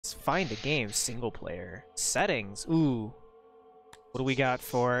Let's find a game. Single player. Settings. Ooh. What do we got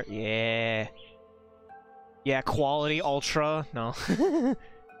for... Yeah. Yeah, quality, ultra. No.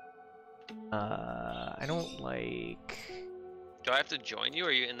 I don't like... Do I have to join you? Or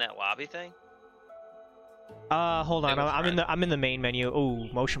are you in that lobby thing? Hold on. I'm in the main menu.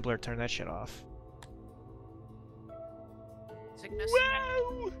 Ooh, motion blur. Turn that shit off. Sickness.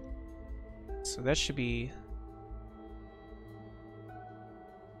 Wow! So that should be...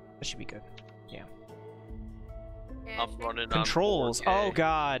 That should be good. Yeah. Yeah, I'm running Controls. on 4K. Oh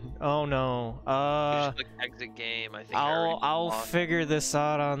god. Oh no. You should, like, exit game. I think I'll figure this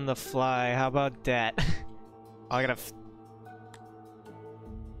out on the fly. How about that? I gotta.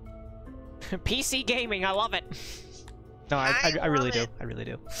 PC gaming. I love it. No, I really do. I really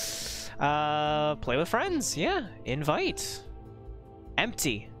do. Play with friends. Yeah. Invite.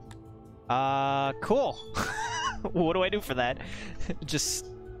 Empty. Cool. What do I do for that? Just.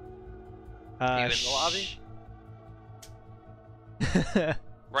 You in the lobby?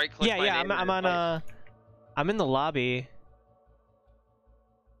 Right click. Yeah, I'm in the lobby.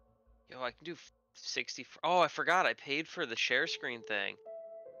 Yo, I can do 60. Oh, I forgot. I paid for the share screen thing.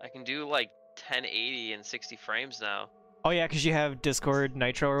 I can do like 1080 and 60 frames now. Oh yeah, because you have Discord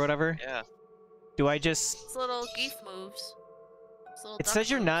Nitro or whatever. Yeah. Do I just? It's little geef moves. It's little It duck says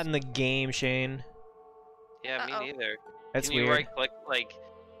you're moves. not in the game, Shane. Yeah, me neither. That's can you weird. right click like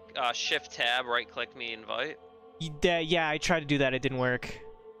shift tab, right click me invite? Yeah, I tried to do that. It didn't work.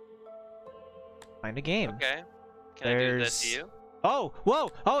 Find a game. Okay. Can I do that to you? Oh, whoa!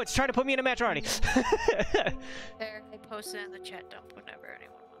 Oh, it's trying to put me in a match already. There, I posted it in the chat dump whenever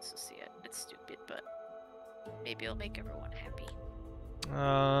anyone wants to see it. It's stupid, but maybe it'll make everyone happy.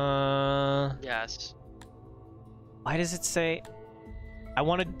 Yes. Why does it say? I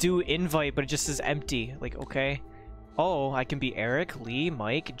want to do invite, but it just says empty. Like, okay. Oh, I can be Eric, Lee,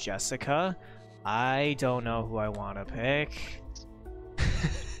 Mike, Jessica. I don't know who I want to pick.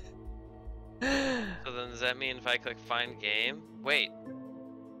 So then does that mean if I click find game? Wait.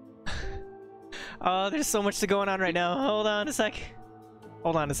 Oh, there's so much going on right now. Hold on a sec.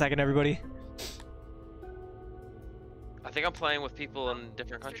 Hold on a second, everybody. I think I'm playing with people in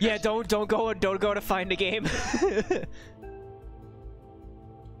different countries. Yeah, don't go to find a game.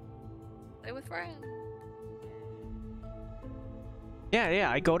 Play with friends. Yeah,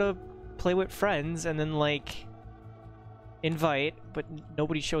 I go to play with friends and then like invite, but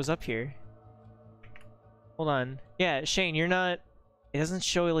nobody shows up here. Hold on. Yeah, Shane, you're not. It doesn't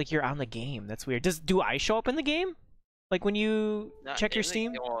show like you're on the game. That's weird. Do I show up in the game? Like when you Not check your in the-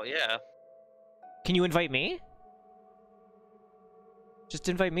 Steam? Well, yeah. Can you invite me? Just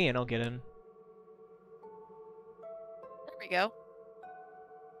invite me and I'll get in. There we go.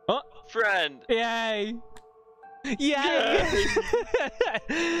 Oh, Friend. yay! Yay!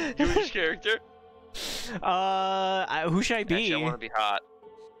 You which character? Who should I be? Actually, I want to be hot.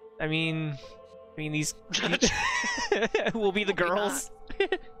 I mean these will be the girls.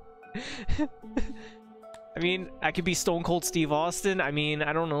 I mean, I could be Stone Cold Steve Austin. I mean,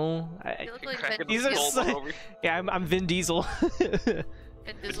 I don't know. You look like Cracking Vin These are the Diesel. so- skull over- Yeah, I'm Vin Diesel. Vin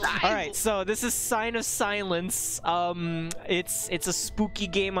Diesel. All right, so this is Sign of Silence. It's a spooky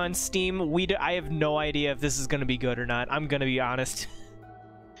game on Steam. I have no idea if this is gonna be good or not. I'm gonna be honest.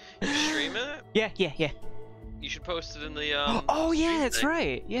 You streaming it? Yeah. You should post it in the Oh yeah, stream that's thing.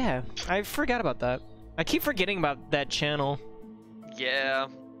 right. Yeah, I forgot about that. I keep forgetting about that channel. Yeah.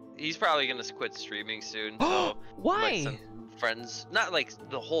 He's probably gonna quit streaming soon. So Why? might send friends, not like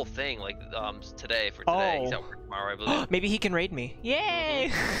the whole thing, like today for today. He's Oh. out for tomorrow, I believe. Maybe he can raid me.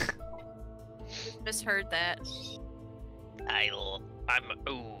 Yay! Just heard that.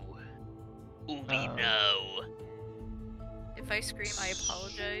 No. If I scream, I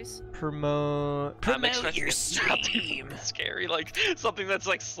apologize. Promote I'm expecting your it not to be stream. scary, like something that's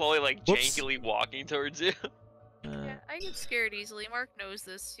like slowly, like Whoops. jankily walking towards you. Yeah, I get scared easily. Mark knows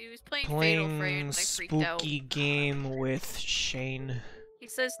this. He was playing Fatal Frame Playing and I freaked out. spooky game with Shane. He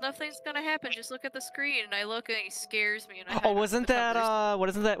says nothing's gonna happen. Just look at the screen, and I look and he scares me. And I Oh, hide wasn't under the that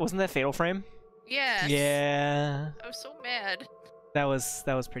covers. wasn't that Fatal Frame? Yes. Yeah, I was so mad. that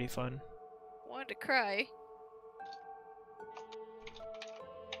was pretty fun. Wanted to cry.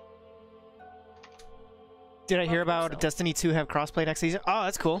 Did I hear Love about yourself. Destiny 2 have crossplay next season? Oh,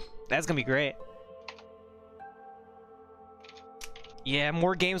 that's cool. That's gonna be great. Yeah,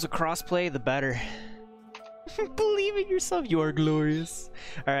 more games with crossplay, the better. Believe in yourself, you are glorious.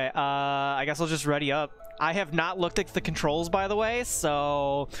 All right, I guess I'll just ready up. I have not looked at the controls, by the way,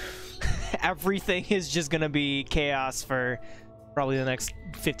 so everything is just gonna be chaos for probably the next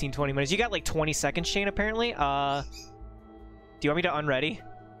 15-20 minutes. You got like 20 seconds, Shane, apparently. Do you want me to unready?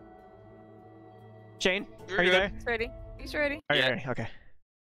 Shane, You're are you good. there? He's ready. He's ready. Are you Yeah. ready? Okay.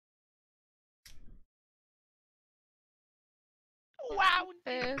 Wow.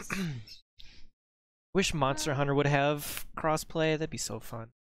 Yes. Wish Monster Hunter would have crossplay. That'd be so fun.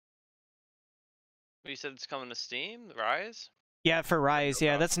 You said it's coming to Steam, Rise? Yeah, for Rise.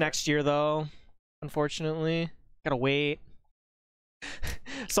 Yeah, that's crossplay. next year though. Unfortunately, gotta wait.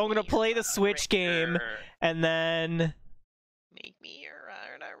 So I'm gonna play the Switch game and then. Make me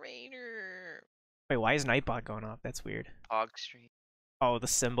a raider. Wait, why is Nightbot going off? That's weird. Hog stream. Oh, the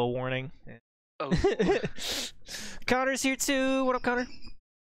symbol warning. Oh. Connor's here too. What up, Connor?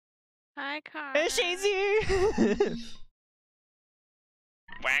 Hi, Car. Hey, Shane's here.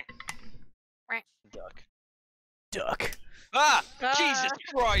 Whack. Quack. Duck. Duck. Ah! Ah. Jesus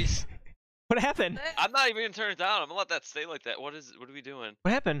Christ! What happened? I'm not even gonna turn it down. I'm gonna let that stay like that. What are we doing?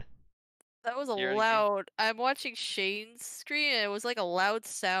 What happened? That was a You're- loud. I'm watching Shane's screen and it was like a loud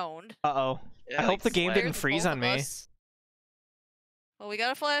sound. Uh oh. Yeah, I hope the game sweat. didn't Scared the freeze both on of me. us. Well, we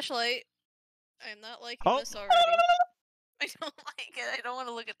got a flashlight. I'm not liking Oh. this already. I don't like it. I don't want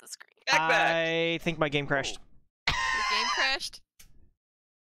to look at the screen. Back. I think my game crashed. Your game crashed.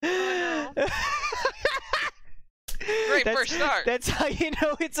 Great That's- first start. That's how you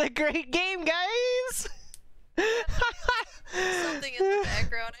know it's a great game, guys. Something in the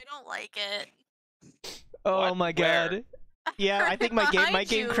background. I don't like it. Oh What? my Where? god. Yeah, I Heard think it my behind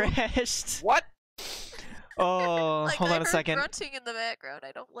game you. crashed. What? Oh, Like, hold I on a heard second. grunting in the background.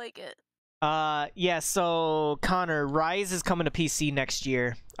 I don't like it. Yeah, so Connor, Rise is coming to PC next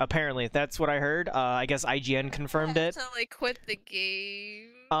year. Apparently, that's what I heard. I guess IGN confirmed it. So like quit the game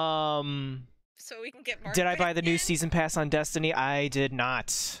so we can get more. Did I buy the new season pass on Destiny? I did not.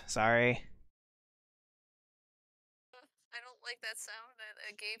 Sorry. I don't like that sound that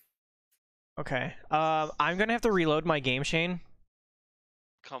it gave. Okay. I'm gonna have to reload my game, Shane,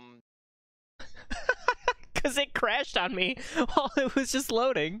 Come. because it crashed on me while it was just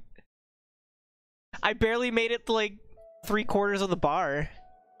loading. I barely made it to, like 3/4 of the bar.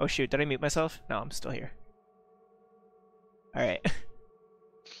 Oh shoot! Did I mute myself? No, I'm still here. All right.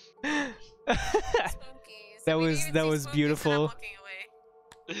 Spookies. That We was- didn't that see was spookies, and beautiful. I'm looking away.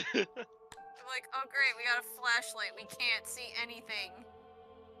 I'm like, oh great, we got a flashlight. We can't see anything.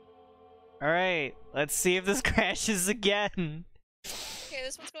 All right. Let's see if this crashes again. Okay,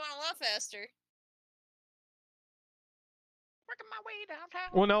 this one's going a lot faster. Working my way downtown.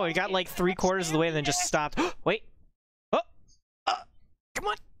 Well, no, it got like 3/4 of the way and then just stopped. Wait. Oh. Come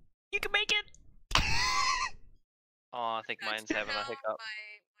on. You can make it. Oh, I think Gotta mine's turn having a down hiccup. my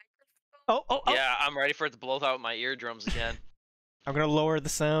microphone. Oh. Yeah, I'm ready for it to blow out my eardrums again. I'm gonna lower the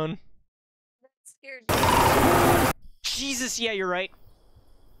sound. That scared me. Jesus, yeah, you're right.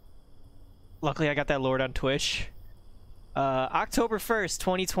 Luckily, I got that lowered on Twitch. October 1st,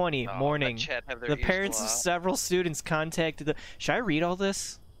 2020, Oh, morning. let Chat have their The ears parents blow of out. several students contacted the... Should I read all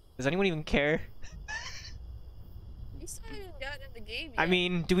this? Does anyone even care? You still haven't gotten in the game yet. I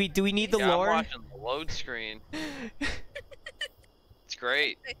mean, do we need the Yeah, lore? I'm watching the load screen. It's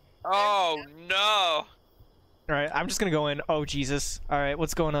great. Oh no! Alright, I'm just gonna go in. Oh, Jesus. Alright,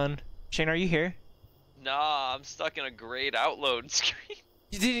 what's going on? Shane, are you here? Nah, I'm stuck in a grayed out load screen.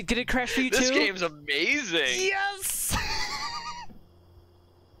 Did it crash for you This too? game's amazing. Yes!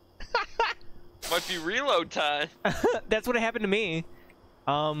 Might be reload time. That's what happened to me.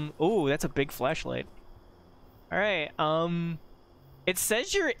 Ooh, that's a big flashlight. Alright, it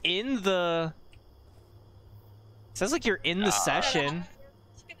says you're in the... It says like you're in the session. I'm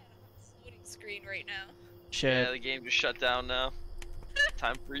looking at a loading screen right now. Shit. Yeah, the game just shut down now.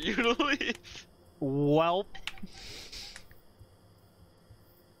 Time for you to leave. Welp.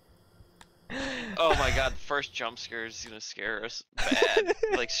 Oh my god, the first jump scare is gonna scare us bad.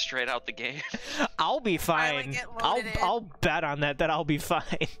 Like straight out the game. I'll be Finally fine. get loaded in. I'll bet on that I'll be fine.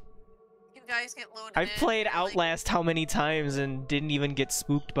 You guys get loaded I've in, played you're like, Outlast how many times and didn't even get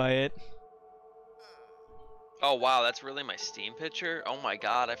spooked by it. Oh wow, that's really my Steam picture? Oh my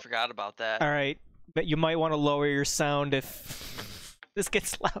god, I forgot about that. Alright, but you might want to lower your sound if this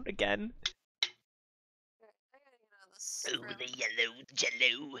gets loud again. I gotta get out of this Oh, room. the yellow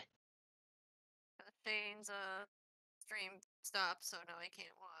jello. Shane's stream stopped, so now I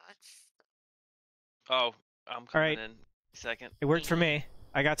can't watch. Oh, I'm coming Alright. in. Second. It worked for me.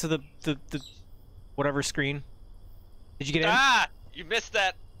 I got to the whatever screen. Did you get in? Ah! You missed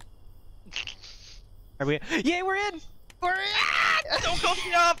that. Are we? Yeah, we're in. We're in. Don't go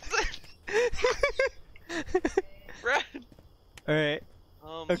the opposite. Brad. All right.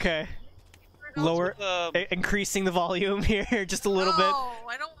 Okay. Lower, The increasing the volume here just a little bit. No,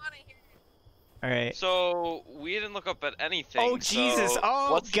 I don't want to hear it. All right. So we didn't look up at anything. Oh, Jesus. so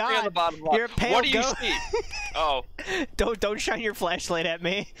Oh, what's the tree on the God. bottom left? You're a pale What do you goat. see? Oh, Don't shine your flashlight at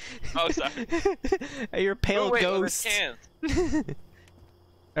me. oh, sorry. You're a pale oh, wait, ghost. Can't.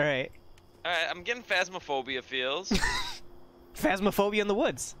 All right. All right, I'm getting phasmophobia feels. Phasmophobia in the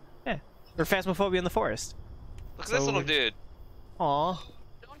woods. Yeah. Or phasmophobia in the forest. Look at this little So- dude. Aw.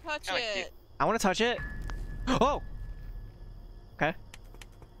 Don't touch Kinda cute. it. I want to touch it. Oh. Okay.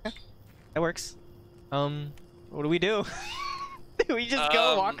 Okay. That works. What do we do? Do we just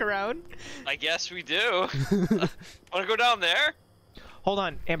go walk around? I guess we do. Wanna go down there? Hold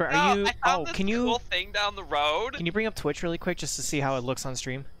on, Amber. Are No, you? I found Oh, this can you? cool thing down the road? Can you bring up Twitch really quick just to see how it looks on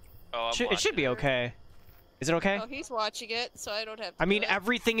stream? Oh, I'm It should be watching. okay. Is it okay? Oh, he's watching it, so I don't have to I mean, do it.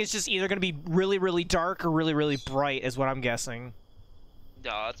 everything is just either gonna be really, really dark or really, really bright, is what I'm guessing.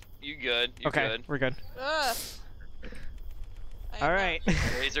 No, it's, you good. You Okay, good. we're good. Ugh. I am All not- right.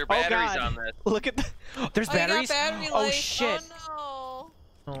 Laser Oh, batteries God. on this. Look at the. There's Oh, you got batteries. battery Oh life. shit. Oh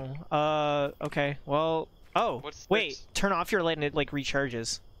Oh. Okay. Well. Oh. What's wait. this? Turn off your light and it like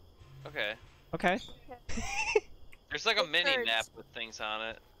recharges. Okay. Okay. There's like a It mini hurts. map with things on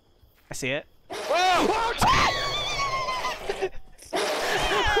it. I see it. Whoa!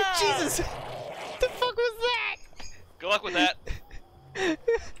 Jesus. The fuck was that? Good luck with that. no! Are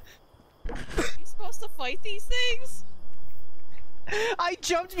you supposed to fight these things? I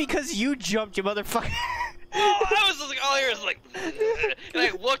jumped because you jumped, you motherfucker. Oh, I was just like, all I hear is like, and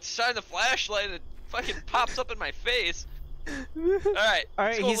I looked, shine the flashlight, and it fucking pops up in my face. All right, All let's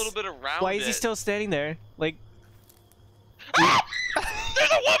right, go he's- a little bit around. Why is he it. still standing there? Like. Ah!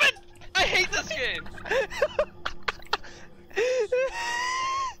 There's a woman! I hate this game. I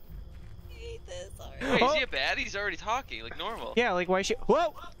hate this already. Wait, Oh. is he a bad? He's already talking like normal. Yeah, like why is she?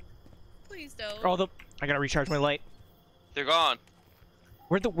 Whoa! Please don't. Oh, I gotta recharge my light. They're gone.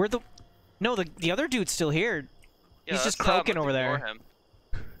 Where'd the? No, the other dude's still here. Yeah, He's just that's not- croaking over ignore there. him.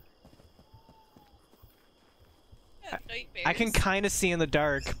 I have nightmares. I can kind of see in the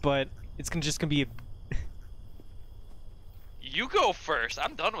dark, but it's just gonna be. You go first.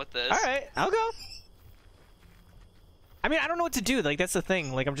 I'm done with this. All right, I'll go. I mean, I don't know what to do. Like that's the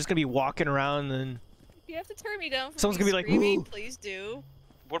thing. Like I'm just gonna be walking around and. If you have to turn me down from Someone's me gonna be like, screaming, "Woo." please do.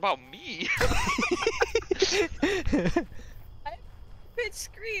 What about me? Bitch,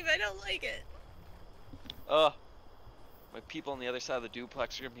 scream! I don't like it. Ugh. My people on the other side of the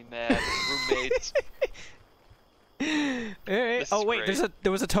duplex are gonna be mad. Roommates. All right. This Oh is wait, great.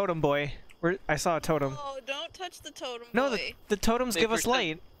 there was a totem boy. Where I saw a totem. Oh, don't touch the totem No, boy. the totems They give us protect-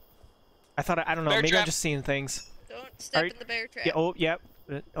 light. I thought I don't know. Bear Maybe I'm trap. just seeing things. Don't step Alright. in the bear trap. Yeah. Oh, yep.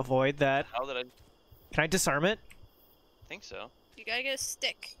 Avoid that. How did I Can I disarm it? think so? You gotta get a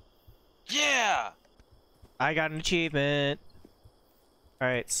stick. Yeah! I got an achievement. All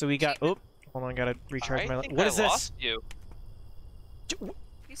right, so we got. Oh, hold on. Gotta recharge my. I think What I is this? lost you.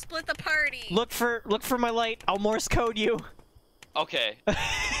 You split the party. Look for my light. I'll Morse code you. Okay.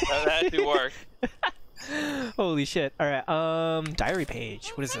 that do work. Holy shit! All right. Diary page.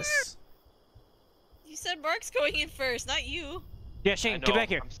 What is this? You said Mark's going in first, not you. Yeah, I Shane, know, get back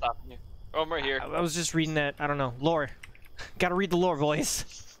here. I'm stopping you. Oh, I'm right here. I was just reading that. I don't know. Lore. Gotta read the lore,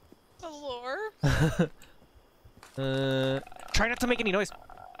 boys. Hello. Try not to make any noise.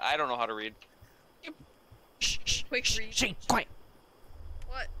 I don't know how to read. Shh, shh, Quick shh, read. Shane, quiet.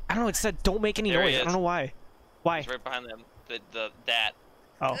 What? I don't know. It said don't make any There he noise. I is. don't know why. Why? He's right behind them. That.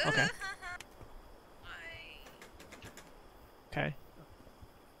 Oh, okay. Why? Okay.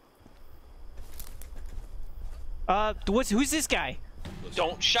 Who's this guy?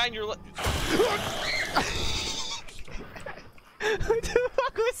 Don't shine your light. What the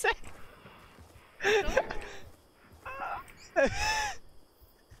fuck was that?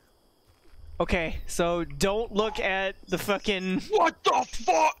 Okay, so don't look at the fucking. What the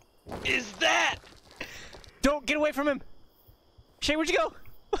fuck is that? Don't get away from him. Shay, where'd you go?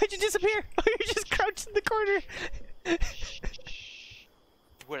 Why'd you disappear? Oh, you're just crouched in the corner.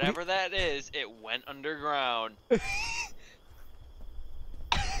 Whatever that is, it went underground.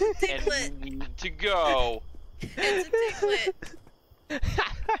 Diglett. And we need to go. It's a Diglett.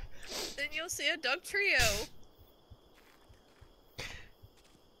 Then you'll see a dog trio.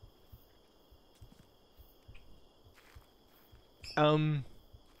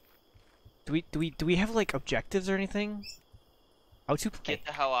 Do we have like objectives or anything? How to play? Get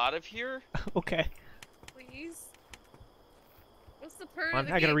the hell out of here. Okay. Please. What's the point Hold of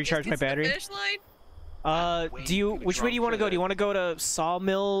the on, I gotta game? recharge Just my get to the battery. finish line? way Do you? too Which way do you want to drunk go? for Do you this. want to go to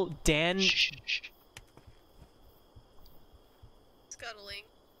Sawmill Dan? Shh, shh, shh. Scuttling.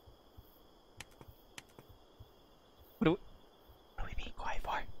 What are we being quiet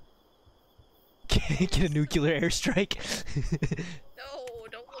for? Get a nuclear airstrike. No,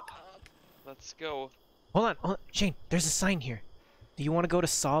 don't look up. Let's go. Hold on, Shane. There's a sign here. Do you want to go to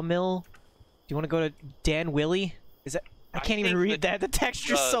Sawmill? Do you want to go to Dan Willie? Is that? I can't even think read that. The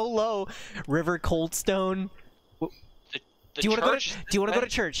texture's so low. River Coldstone. The Do you want to go church to? Do you want to go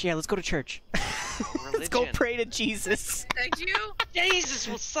to church? Yeah, let's go to church. Let's go Religion. pray to Jesus. Thank you. Jesus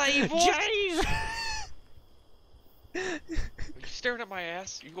will save us. Jesus. Are you staring at my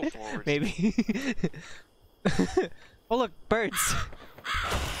ass? You go forward. Maybe. Oh look, birds.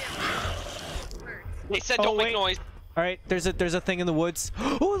 Birds. They said Oh, don't wait. make noise. All right, there's a thing in the woods.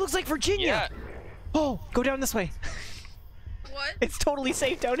 Oh, it looks like Virginia. Yeah. Oh, go down this way. What? It's totally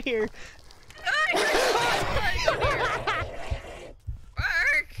safe down here.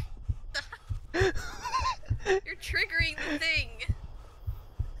 Mark! You're triggering the thing.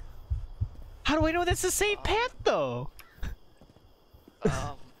 How do I know that's a safe path though?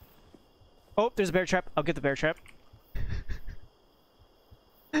 Oh, there's a bear trap. I'll get the bear trap.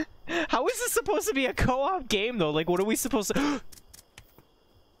 How is this supposed to be a co-op game though? Like, what are we supposed to?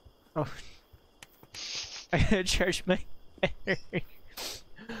 Oh, I gotta charge my.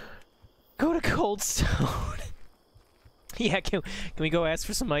 Go to Coldstone. Yeah, can we go ask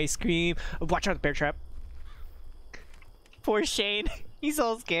for some ice cream? Watch out, the bear trap. Poor Shane. He's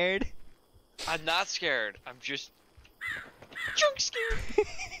all scared. I'm not scared. I'm just junk scared.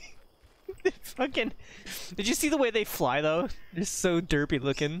 Fucking. Did you see the way they fly though? They're so derpy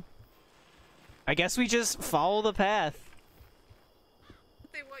looking. I guess we just follow the path.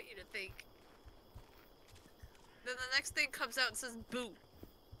 What they want you to think. Then the next thing comes out and says boo.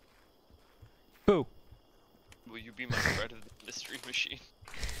 Boo. Will you be my friend of the mystery machine?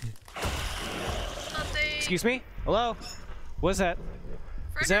 Nothing. Excuse me? Hello? What's that?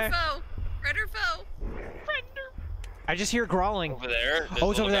 Friend Is or that- foe? Friend or foe? I just hear growling. Over there.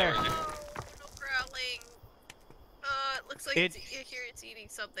 Oh, it's over there. Oh, no growling. It looks like It- it's eating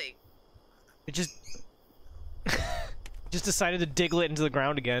something. It just decided to diggle it into the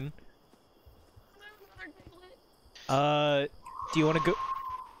ground again. Do you want to go?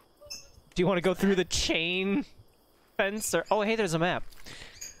 Do you want to go through the chain fence or? Oh, hey, there's a map.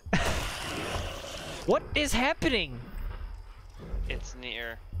 What is happening? It's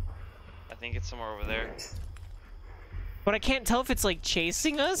near. I think it's somewhere over there. But I can't tell if it's like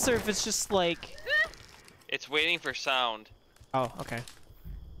chasing us or if it's just like. It's waiting for sound. Oh, okay.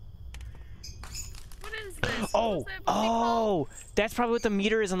 What is this? What Oh, was that movie called? that's probably what the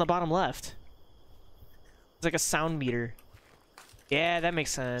meter is on the bottom left. It's like a sound meter. Yeah, that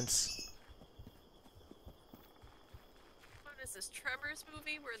makes sense. What is this? Tremors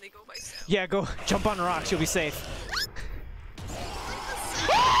movie where they go by sound? Yeah, go jump on rocks. You'll be safe.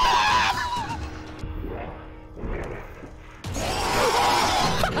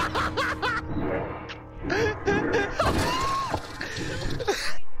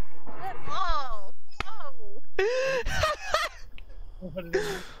 Oh! Oh!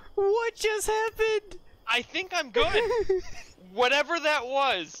 What just happened? I think I'm good. Whatever that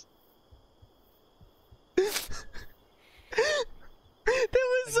was. That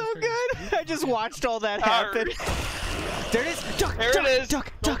was so good. I just watched all that happen. There it is. Duck, There duck, it is.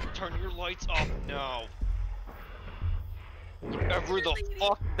 duck, Don't duck. turn your lights off now. Whatever the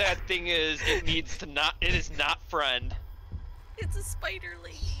fuck that thing is, it needs to not. It is not friend. It's a spider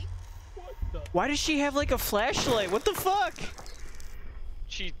lady. Why does she have like a flashlight? What the fuck?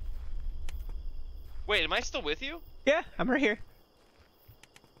 She. Wait, am I still with you? Yeah, I'm right here.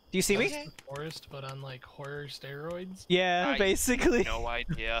 Do you see me? Okay. Forest, but on like horror steroids. Yeah, I- basically. No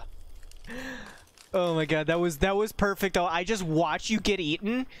idea. Oh my god, that was perfect. Oh, I just watch you get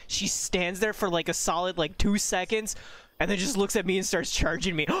eaten. She stands there for like a solid like 2 seconds, and then just looks at me and starts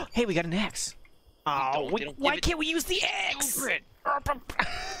charging me. Oh, hey, we got an axe. Oh, They don't why give it can't we use the axe? Stupid.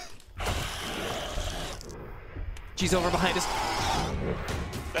 She's over behind us.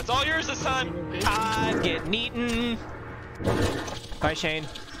 That's all yours this time. I'm getting eaten. Bye, Shane.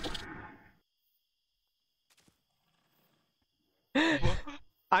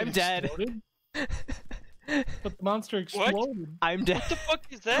 I'm dead. Exploded? But the monster exploded. I'm dead. What the fuck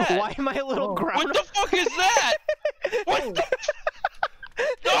is that? Why am I a little Oh. ground? What the fuck is that? What the?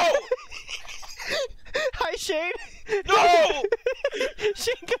 No! Hi, Shane. No!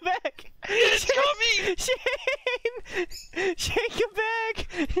 Shane, come back. It's coming! Shane! Shane, come back!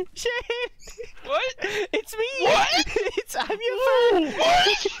 Shane! What? It's me! What? It's I'm your friend!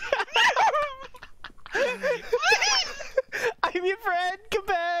 What? I'm your friend! Come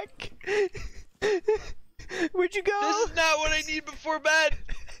back! Where'd you go? This is not what I need before bed.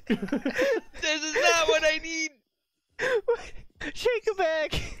 This is not what I need. Shane, come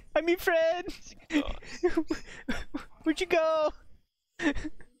back! I'm your friend! Oh.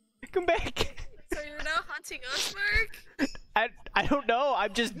 Come back. So you're now hunting us, Mark? I don't know.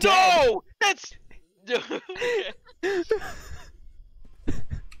 I'm just dead. No! That's... Okay.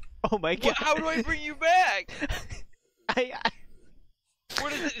 Oh my god. How do I bring you back? I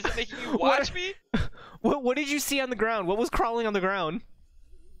What is it? Is it making you watch me? what did you see on the ground? What was crawling on the ground?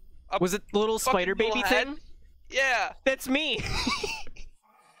 A Was it the little fucking spider baby little head? thing? Yeah. That's me.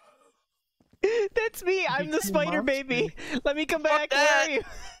 That's me. I'm the Big spider monster. baby. Let me come Fuck back. Where that. are you?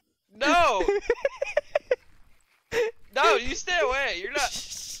 No! No, you stay away. You're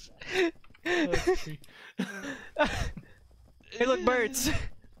not... That's true. Hey, look, birds.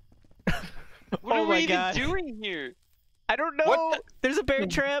 What Oh are my we even God. doing here? I don't know. What the- There's a bear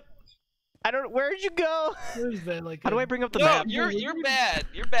trap. I don't. Where'd you go? What is that, like How do a- I bring up the No, map? you're bad.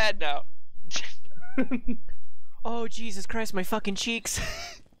 You're bad now. Oh Jesus Christ! My fucking cheeks.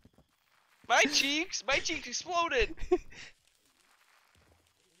 My cheeks exploded.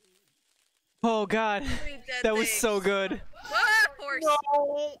 Oh God. Three dead That was things. so good. What? Horse.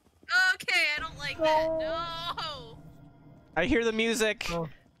 No. Okay, I don't like that. No. I hear the music. Oh,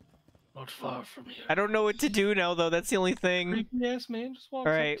 not far from here. I don't know what to do now, though. That's the only thing. Creepy ass man just walks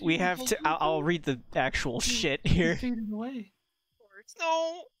All up right, to we you have and to. tells you I'll read the actual shit here. faded away. Horse.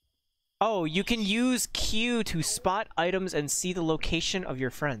 No. Oh, you can use Q to spot items and see the location of your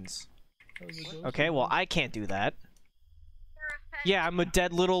friends. That was a ghost. Okay, well I can't do that. You're a head. Yeah, I'm a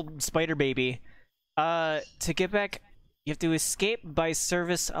dead little spider baby. To get back, you have to escape by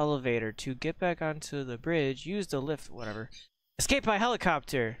service elevator. To get back onto the bridge, use the lift, whatever. Escape by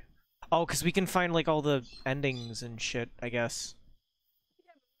helicopter. Oh, because we can find, like, all the endings and shit, I guess.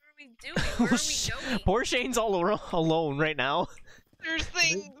 Yeah, but what are we doing? Where are we going? Poor Shane's all alone right now. There's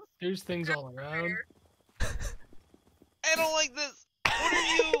things. There's things all around. I don't like this. What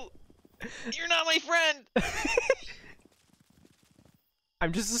are you? You're not my friend.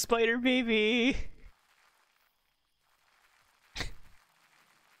 I'm just a spider baby.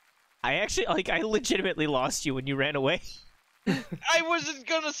 I actually, like, I legitimately lost you when you ran away. I wasn't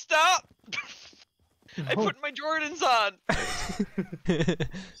gonna stop. I Oh, put my Jordans on.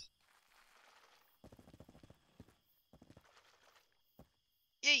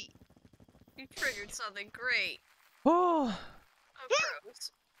 Yay. You triggered something great. Oh, Oh,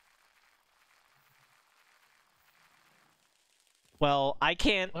 gross. well, I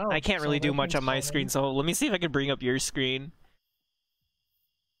can't Wow, really so do that much thing's on my falling. screen, so let me see if I can bring up your screen.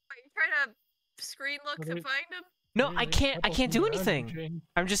 Are you trying to screen look Well, to there- find him? No, there's I a can't couple do things around you, anything. Jane.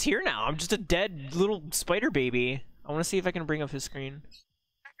 I'm just here now. I'm just a dead little spider baby. I want to see if I can bring up his screen.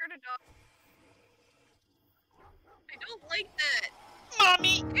 I heard a dog. I don't like that.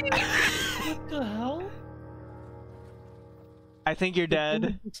 Mommy. What the hell? I think you're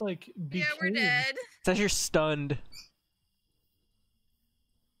dead. It's like Yeah, we're decayed. dead. It says you're stunned.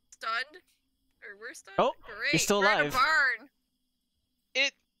 Stunned? Or we're stunned? Oh, Great. still we're in a alive. barn.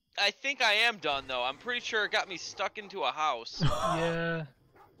 I think I am done though. I'm pretty sure it got me stuck into a house. Yeah,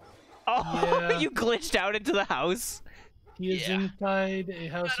 Oh, Yeah. you glitched out into the house. he is Yeah. inside a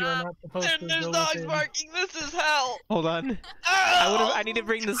house you are not supposed to There's go dogs within. barking. This is hell. Hold on. Oh! I need to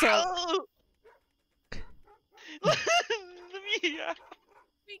bring this up. Oh! Let me out.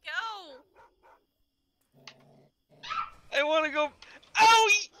 We go. I want to go.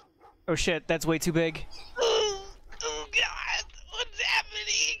 Owie! Oh shit, that's way too big. Oh, oh God! What's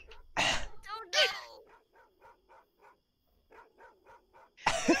happening? Don't know.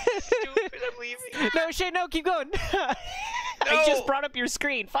 Stupid. I'm leaving. No, Shane, no, keep going. I No. just brought up your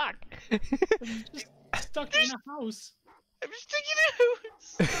screen. Fuck. I'm just stuck in a house. I'm stuck in a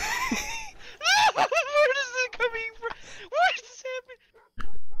house. Where is it coming from? What is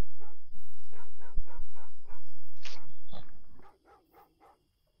happening?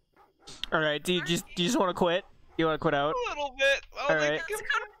 All right, do you just want to quit? You want to quit out? A little bit. Oh, All they right.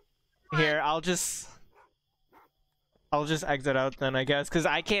 can- Here, I'll just exit out then, I guess, because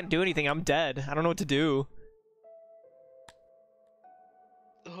I can't do anything. I'm dead. I don't know what to do.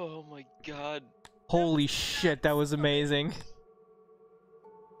 Oh my God. Holy shit, that was amazing.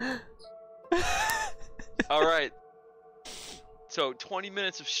 All right. So 20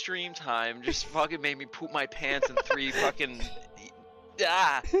 minutes of stream time just fucking made me poop my pants in 3 fucking.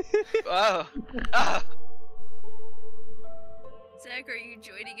 Ah. Oh. Ah. Zach, are you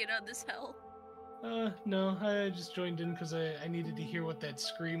joining in on this hell? No, I just joined in because I needed to hear what that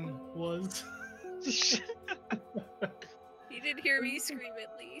scream was. You didn't hear me scream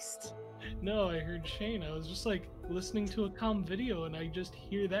at least. No, I heard Shane. I was just like listening to a calm video and I just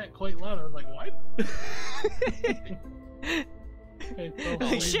hear that quite loud. I was like, what? Okay, well, Like,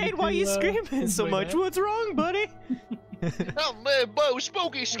 maybe Shane, why are you to, screaming so enjoy much? that. What's wrong, buddy? Oh man, Bo,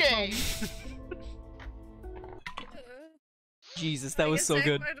 spooky skate. Jesus, that I was guess so I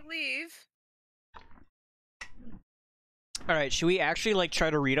good. wanted to leave. All right, should we actually like try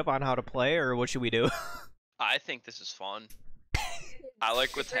to read up on how to play, or what should we do? I think this is fun. I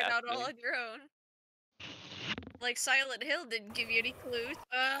like what's Figure it out all happening. on your own. Like Silent Hill didn't give you any clues.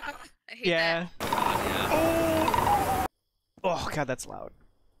 I hate Yeah. that. Yeah. Oh god, that's loud.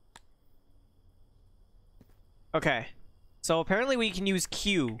 Okay, so apparently we can use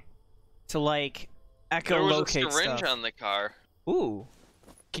Q to like There was a echolocate syringe stuff. on the car. Ooh,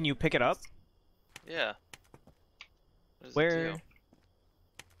 can you pick it up? Yeah. What does it Where? do?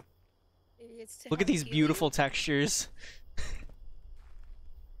 Idiots to Look at have these you. beautiful textures.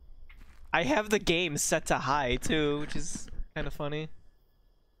 I have the game set to high too, which is kind of funny.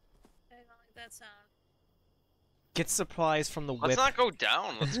 I don't like that sound. Get supplies from the Let's whip. not go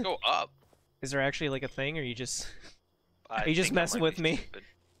down. Let's go up. Is there actually like a thing, or you just? I Are you just think I messing might with be me?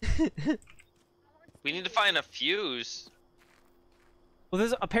 stupid. We need to find a fuse. Well,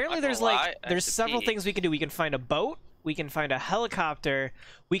 there's apparently Not there's gonna like lie, I there's have to several pee. things we can do. We can find a boat. We can find a helicopter.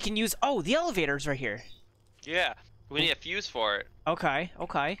 We can use the elevator's right here. Yeah. We need a fuse for it. Okay,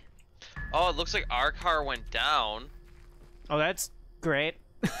 okay. Oh, it looks like our car went down. Oh, that's great.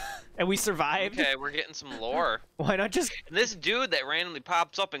 And we survived. Okay, we're getting some lore. Why not just? And this dude that randomly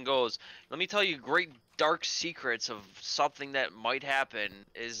pops up and goes, "Let me tell you great dark secrets of something that might happen,"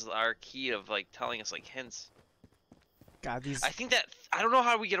 is our key of like telling us like hints. God, these. I think that I don't know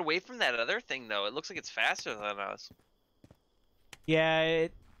how we get away from that other thing though. It looks like it's faster than us. Yeah.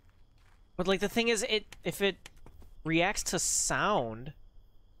 But like the thing is, if it reacts to sound.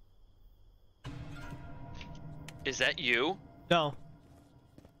 Is that you? No.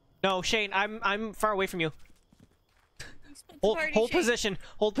 No, Shane, I'm far away from you. You spent the Hold party hold shape. position.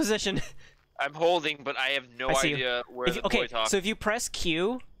 Hold position. I'm holding, but I have no I see you. idea where If the you- okay, boy talks. so if you press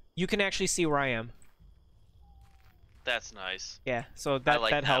Q, you can actually see where I am. That's nice. Yeah, so that I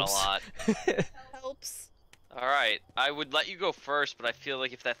like that helps. a lot. Helps. All right, I would let you go first, but I feel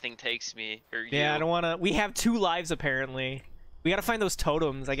like if that thing takes me, or Yeah, you... I don't want to. We have 2 lives apparently. We gotta find those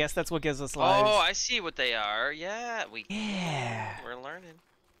totems. I guess that's what gives us lives. Oh, I see what they are. Yeah, Yeah. we're learning.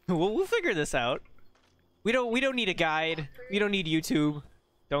 We'll figure this out. We don't need a guide. We don't need YouTube.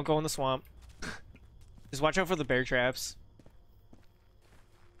 Don't go in the swamp. Just watch out for the bear traps.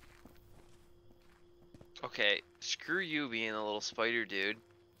 Okay, screw you being a little spider dude.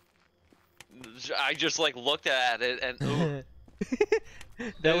 I just like looked at it and ooh,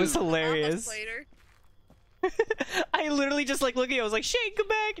 That was Dude. hilarious. Later. I literally just like looking at you, I was like, Shane, come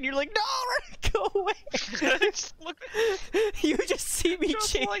back, and you're like, no, go away. just look You just see me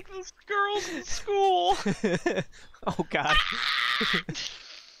just change. like the girls in school. Oh god.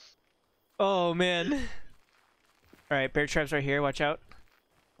 Oh man. Alright, bear traps right here, watch out.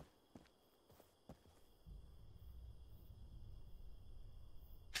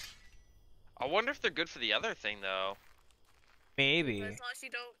 I wonder if they're good for the other thing though. Maybe. As long as you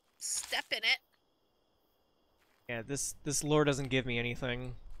don't step in it. Yeah, this lore doesn't give me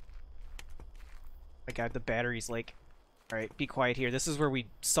anything. My god, the battery's like... Alright, be quiet here. This is where we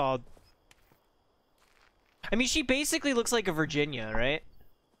saw... I mean, she basically looks like a Virginia, right?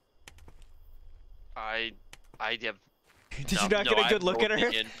 I have Did you no- not no, get I a have good look no at her?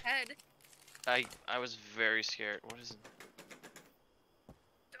 opinion. Head. I was very scared. What is it?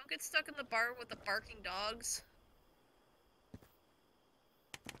 Don't get stuck in the barn with the barking dogs.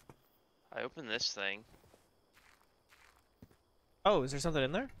 I opened this thing. Oh, is there something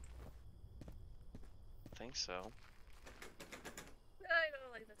in there? I think so. I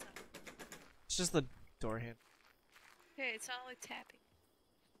don't like that sound. It's just the door handle. Hey, it sounded like tapping.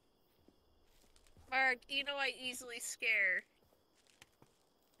 Mark, you know I easily scare.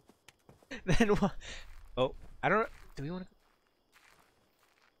 Then what? Oh, I don't. Do we want to?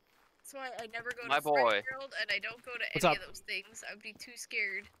 That's why I never go My to boy. Fright World and I don't go to What's any up? of those things. I'd be too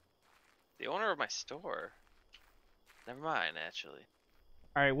scared. The owner of my store. Never mind, actually.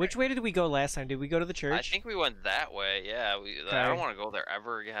 All right, which way did we go last time? Did we go to the church? I think we went that way. Yeah, I Okay. don't want to go there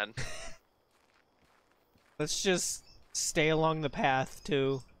ever again. Let's just stay along the path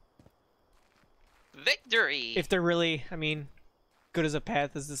too. Victory! If they're really, I mean, good as a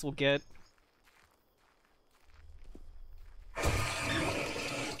path as this will get. I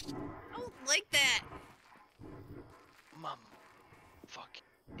don't like that. Mom. Fuck.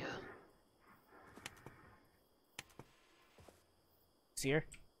 Yeah. See her?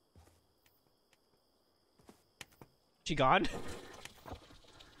 She gone?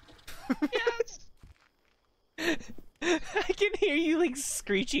 Yes! I can hear you like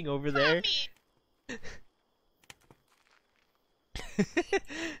screeching over there.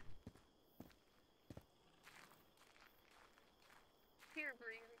 Here,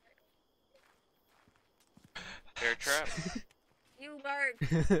 Bree. Bear trap. You bark.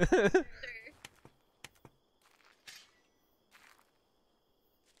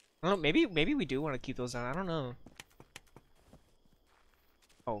 I don't know, maybe we do want to keep those on. I don't know.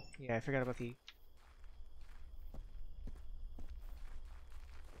 Oh, yeah, I forgot about the...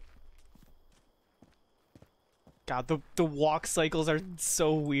 God, the walk cycles are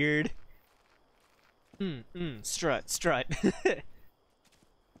so weird. Strut, strut.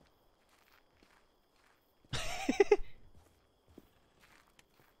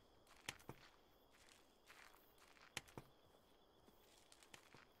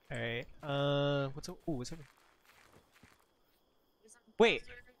 Alright, what's up? Ooh, what's up? Wait.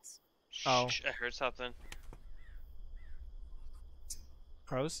 Oh. Shh, I heard something.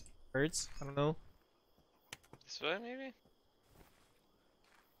 Crows? Birds? I don't know. This way, maybe?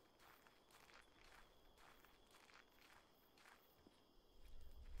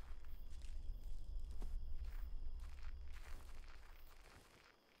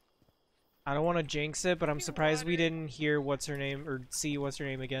 I don't want to jinx it, but I'm Hey, surprised we water. didn't hear what's her name, or see what's her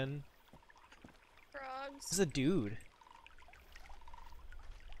name again. This is Frogs. a dude.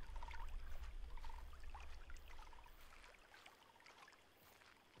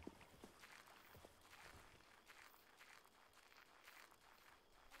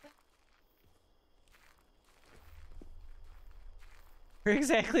 Where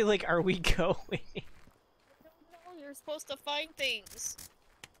exactly, like, are we going? I don't know. You're supposed to find things.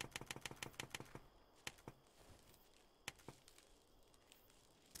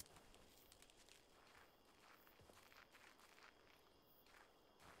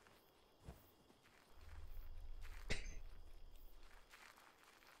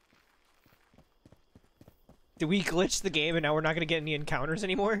 Did we glitch the game and now we're not gonna get any encounters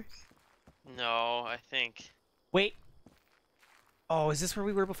anymore? No, I think Wait. Oh, is this where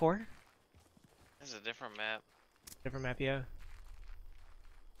we were before? this is a different map. Different map, yeah.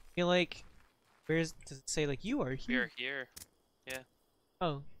 I feel like... Where's... Does it say, like, you are We here? are here.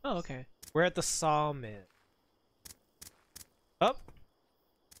 Oh. Oh, okay. We're at the sawmill. Up.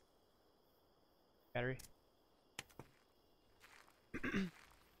 Battery.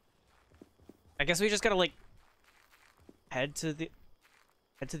 I guess we just gotta, like... Head to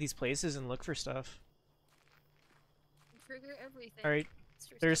these places and look for stuff. Trigger everything. Alright. It's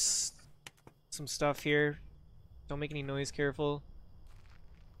for There's some stuff here. Don't make any noise, careful.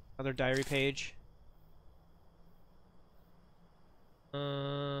 Another diary page.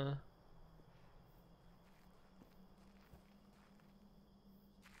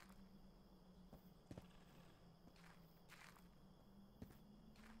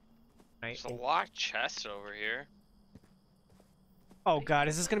 There's a locked chest over here. Oh god,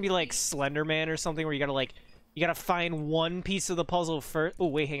 is this gonna be like Slender Man or something where you gotta find one piece of the puzzle first? Oh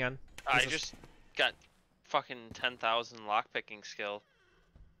wait, hang on. I This is- just got fucking 10,000 lockpicking skill.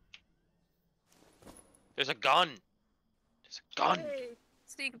 There's a gun. There's a gun. Hey,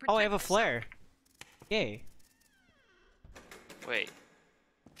 so you can Oh, I have a protect flare. Yay. Wait.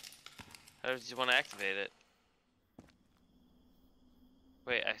 How does you want to activate it?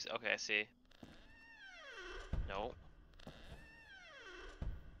 Wait, okay, I see. No.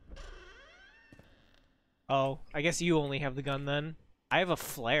 Oh, I guess you only have the gun then. I have a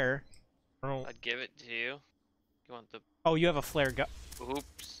flare. I don't... I'd give it to you. You want the... Oh, you have a flare gun.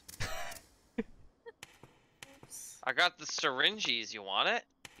 Oops. Oops. I got the syringes. You want it?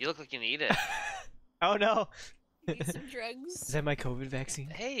 You look like you need it. Oh no. You need some Is drugs. that my COVID vaccine?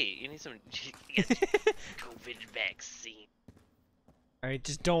 Hey, you need some you get some COVID vaccine. Alright,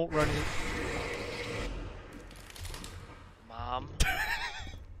 just don't run in. Mom. I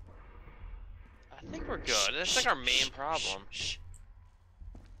think we're good. That's like our main problem. Shh.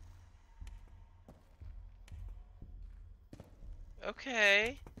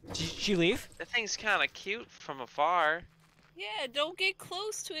 Okay. Did she leave? That thing's kind of cute from afar. Yeah, don't get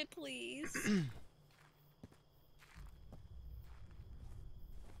close to it, please.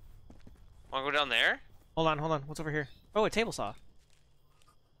 Wanna go down there? Hold on, hold on. What's over here? Oh, a table saw.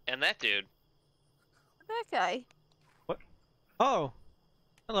 And that dude. That guy. Oh.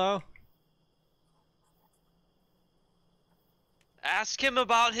 Hello. Ask him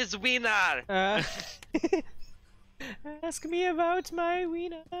about his wiener. Ask me about my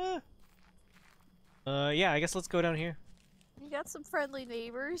wiener. Yeah, I guess let's go down here. You got some friendly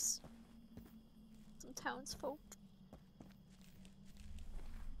neighbors. Some townsfolk.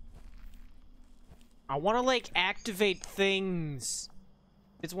 I want to like activate things.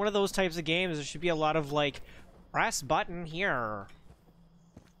 It's one of those types of games. There should be a lot of like, press button here.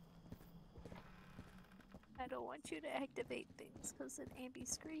 I don't want you to activate things because then Ambi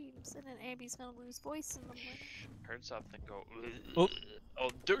screams and then Ambi's gonna lose voice in the morning. Heard something go. Oh. Oh,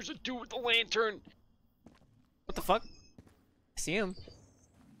 there's a dude with the lantern. What the fuck? I see him.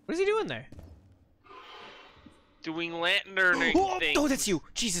 What is he doing there? Doing lanterning Oh, things. oh, that's you!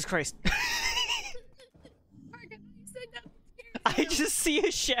 Jesus Christ! I just see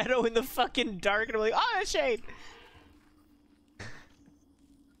a shadow in the fucking dark, and I'm like, oh, Shane!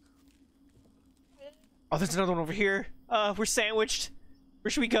 Oh, there's another one over here. We're sandwiched. Where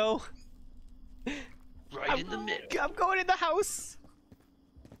should we go? Right in the middle. I'm going in the house.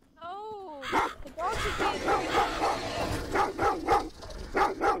 No! The dog again!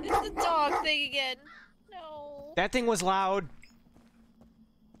 It's the dog thing again! No! That thing was loud.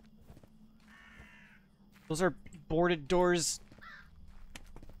 Those are boarded doors.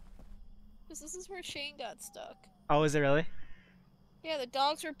 Because this is where Shane got stuck. Oh, is it really? Yeah, the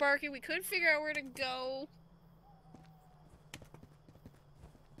dogs were barking, we couldn't figure out where to go.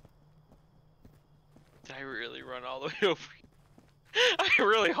 Did I really run all the way over? I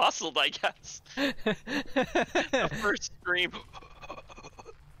really hustled, I guess. The first scream.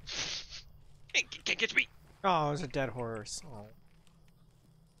 Hey, can't catch me. Oh, it was a dead horse.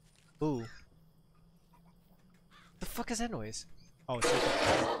 Oh. Ooh. The fuck is that noise? Oh, it's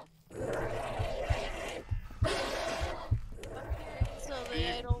So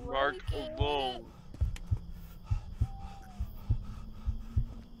they don't Mark like it. alone.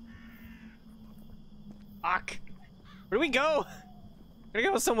 fuck. Where do we go? Gotta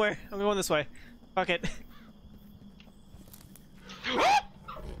go somewhere. I'm going this way. Fuck it.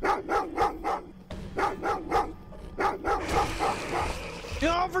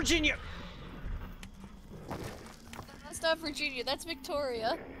 Oh, Virginia! That's not Virginia, that's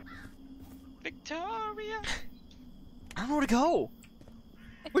Victoria. Victoria. I don't know where to go.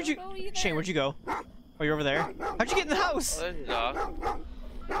 I Where'd you, don't know either. Shane? Where'd you go? Oh, you're over there. How'd you get in the house? Oh, there's a dog.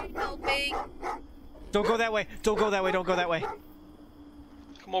 Helping. Don't go that way. Don't go that way. Don't go that way.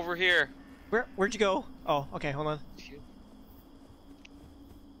 Come over here. Where'd you go? Oh, okay. Hold on.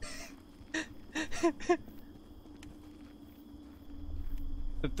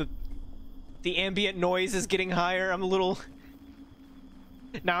 The ambient noise is getting higher. I'm a little.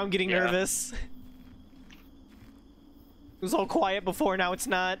 Now I'm getting Yeah. nervous. It was all quiet before. Now it's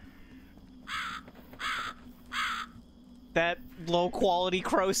not. That low quality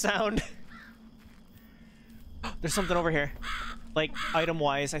crow sound. There's something over here, like item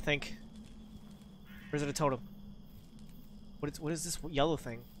wise, I think. Or is it a totem? What is this yellow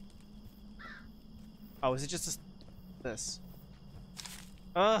thing? Oh, is it just this?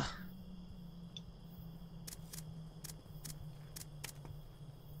 Ugh.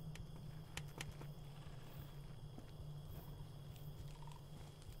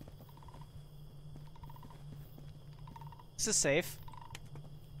 This is safe.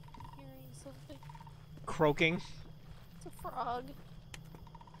 Hearing something. Croaking. It's a frog.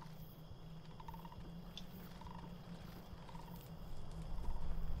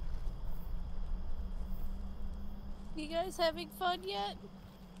 You guys having fun yet?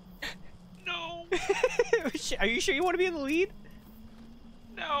 No. Are you sure you want to be in the lead?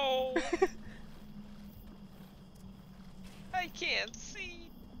 No. I can't see.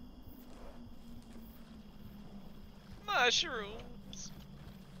 Mushrooms.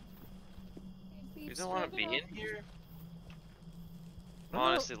 You don't want to be in here? I'm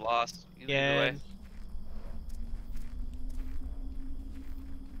honestly lost. Either Yeah. way.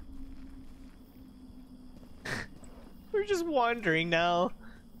 We're just wandering now.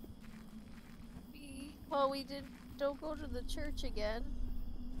 We don't go to the church again.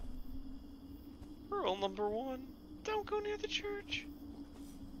 Rule number 1. Don't go near the church.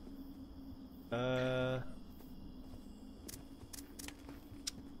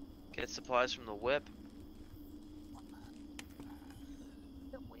 Get supplies from the whip.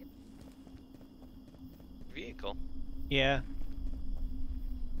 The whip. Vehicle. Yeah.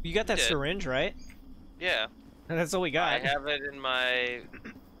 You got that did. syringe, right? Yeah. That's all we got. I have it in my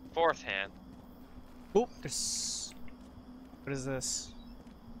 4th hand. Oh, there's. What is this?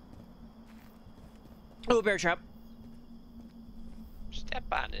 Oh, bear trap. Step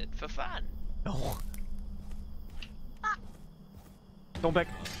on it for fun. No. Don't back.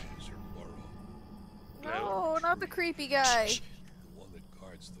 Sir Burrow, No, not the creepy guy. the one that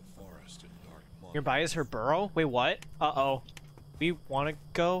guards the forest in Dark Monk. Nearby is her burrow? Wait, what? Uh-oh. We want to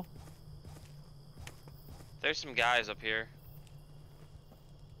go? There's some guys up here.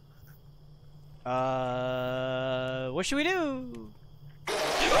 What should we do? Fuck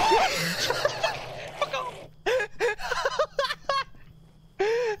off.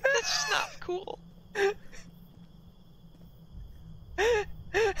 That's just not cool.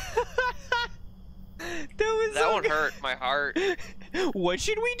 That so one good. hurt my heart. What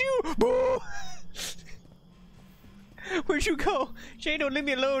should we do? Boo! Where'd you go? Shane, don't leave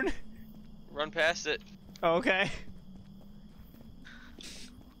me alone. Run past it. Oh, okay.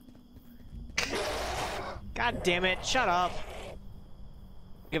 God damn it, shut up.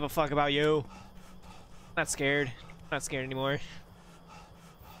 Give a fuck about you. Not scared. Not scared anymore.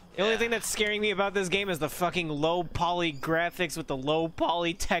 The only thing that's scaring me about this game is the fucking low poly graphics with the low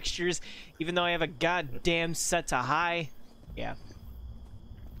poly textures, even though I have a goddamn set to high. Yeah.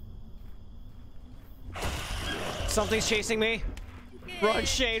 Something's chasing me. Run,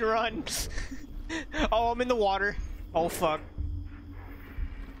 Shane, run. Oh, I'm in the water. Oh, fuck.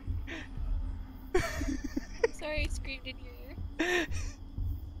 Sorry, I screamed in your ear.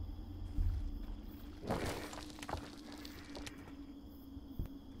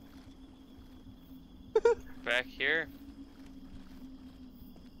 Back here.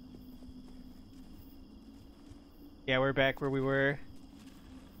 Yeah, we're back where we were.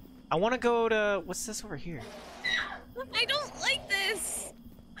 I want to go to... What's this over here? I don't like this!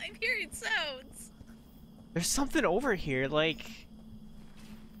 I'm hearing sounds. There's something over here, like...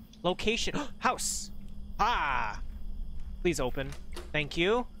 Location... House! Ah! Please open. Thank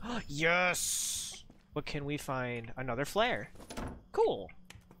you. Yes! What can we find? Another flare. Cool.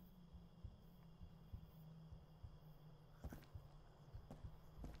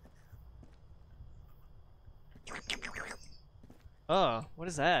 Oh, what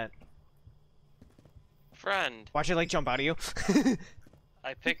is that? Friend, Watch it like jump out of you.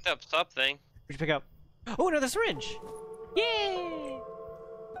 I picked up something. What'd you pick up? Oh, another syringe! Yay!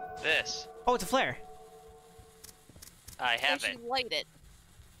 This. Oh, it's a flare. I I have it. should light it.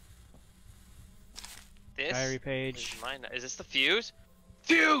 This Diary page. is mine. Is this the fuse?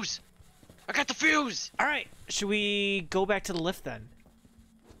 Fuse! I got the fuse! Alright, should we go back to the lift then?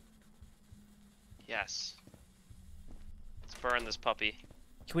 Yes. Let's burn this puppy.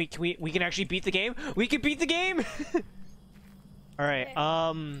 We can actually beat the game? We can beat the game! Alright,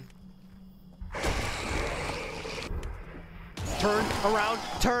 Okay. Turn around,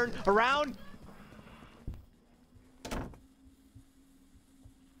 turn around!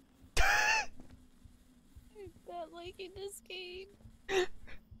 I'm not liking this game.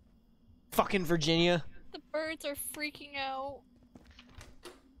 Fucking Virginia. The birds are freaking out. We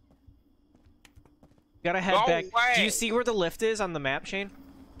gotta head Go back. away. Do you see where the lift is on the map, Shane?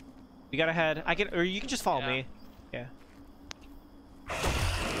 We gotta head. I can, or you can just follow Yeah. me. Yeah.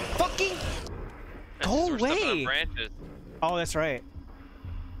 Fucking. This Go is where stuff on away. branches. Oh, that's right.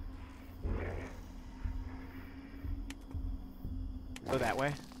 Go that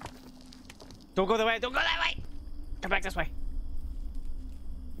way. Don't go that way. Don't go that way. Come back this way.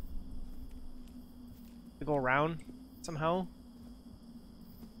 We go around somehow.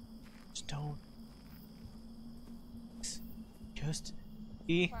 Just don't. Just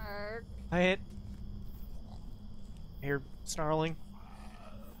be Mark. quiet. I hear snarling.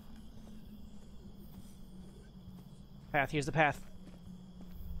 Path. Here's the path.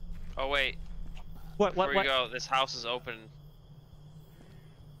 Oh wait, What? before What? you What? go, this house is open.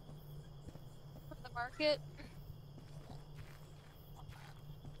 From the market.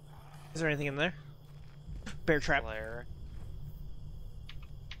 Is there anything in there? Bear trap. Flare.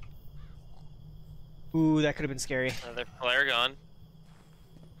 Ooh, that could have been scary. Another flare gun.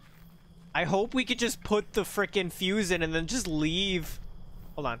 I hope we could just put the frickin' fuse in and then just leave.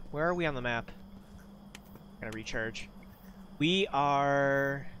 Hold on. Where are we on the map? Gotta recharge. We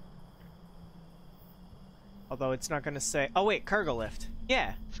are... Although it's not gonna say... Oh wait, cargo lift.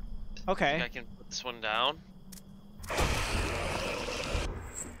 Yeah. Think Okay. I can put this one down.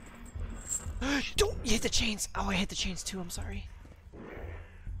 Don't you hit the chains. Oh, I hit the chains too. I'm sorry.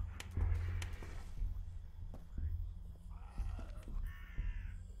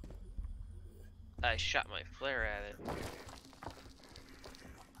 I shot my flare at it.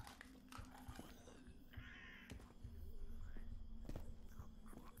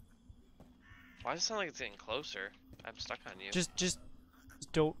 Why does it sound like it's getting closer? I'm stuck on you. Just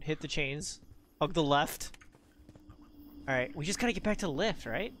don't hit the chains. Hug the left. Alright, we just gotta get back to the lift,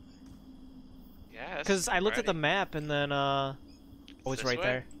 right? Yeah. Because I looked at the map and then, oh, it's This right way?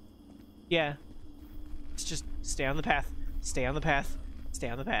 there. Yeah. Let's just stay on the path. Stay on the path. Stay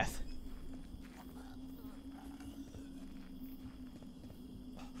on the path.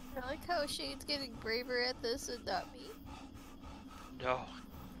 I like how Shane's getting braver at this and not me. No.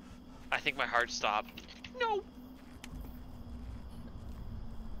 I think my heart stopped. No.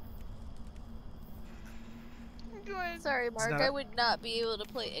 Go ahead. Sorry, Mark. not I a- would not be able to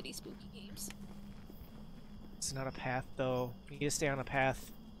play any spooky games. It's not a path, though. We need to stay on a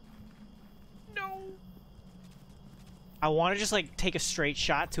path. No. I want to just, like, take a straight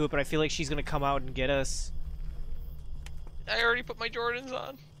shot to it, but I feel like she's gonna come out and get us. I already put my Jordans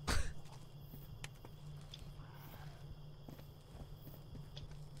on.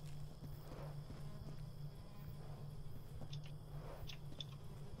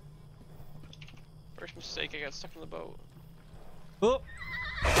 First mistake, I got stuck in the boat. Oh!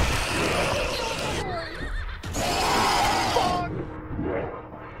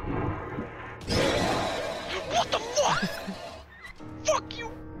 What the fuck? Fuck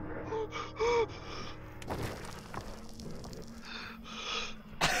you!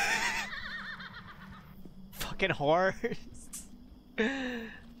 Fucking horse.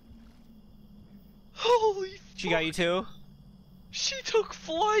 Holy She got you too? She took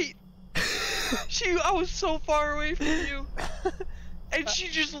flight! I was so far away from you. And she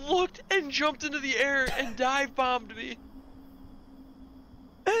just looked and jumped into the air and dive bombed me.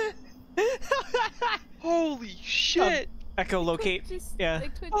 Holy shit! Echolocate. Just, Yeah.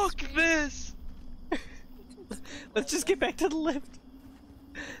 like, twin Fuck screen. this! Let's just get back to the lift.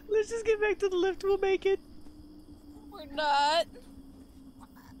 Let's just get back to the lift. We'll make it. We're not.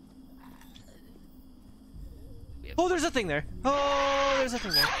 Oh, there's a thing there. Oh, there's a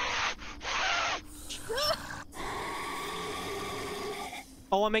thing there.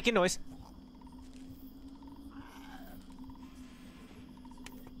 Oh, I'm making noise.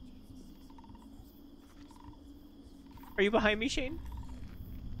 Are you behind me, Shane?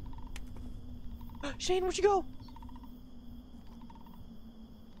 Shane, where'd you go?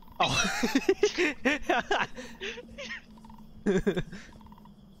 Oh. There's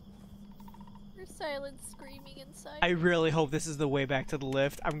silent screaming inside. I really hope this is the way back to the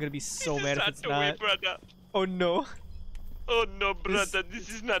lift. I'm gonna be so This mad is if not it's the way, not. brother. Oh no. Oh no, brother, this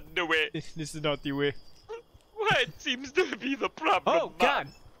is not the way. This is not the way. What seems to be the problem? Oh god.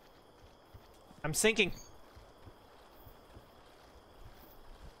 I'm sinking.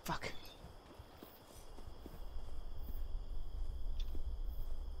 Fuck.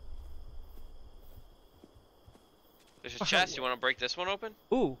 There's a chest. You want to break this one open?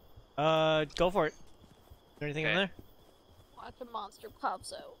 Ooh. Go for it. Is there anything in Okay. there? Watch a monster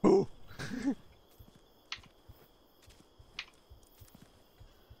pops out. Ooh.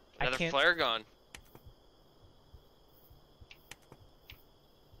 I Another can't. flare gun.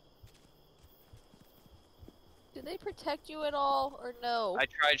 Do they protect you at all, or no? I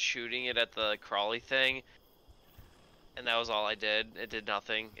tried shooting it at the crawly thing, and that was all I did. It did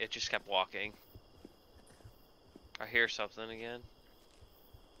nothing. It just kept walking. I hear something again.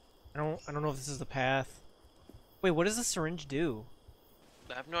 I don't know if this is the path. Wait, what does the syringe do?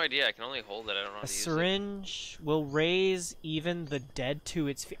 I have no idea. I can only hold it. I don't know how A to use syringe will raise even the dead to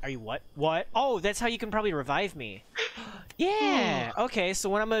its feet. Are you what? What? Oh, that's how you can probably revive me. Yeah. Okay, so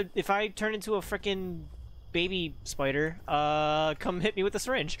when if I turn into a freaking baby spider, come hit me with the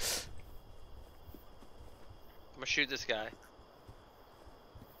syringe. I'm gonna shoot this guy.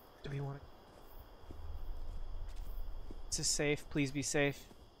 Do we want to? This is safe. Please be safe.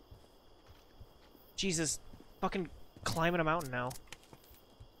 Jesus, fucking climbing a mountain now.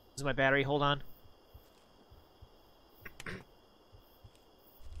 This is my battery. Hold on.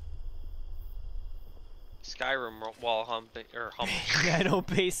 Skyrim wall humping or humping. Yeah, I know,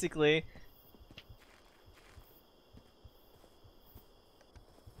 basically.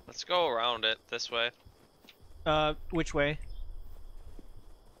 Let's go around it this way. Which way?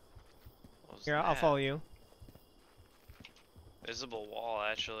 What was Here, I'll that? follow you. Visible wall,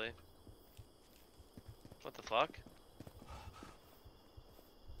 actually. What the fuck?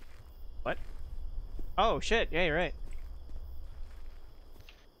 What? Oh, shit. Yeah, you're right.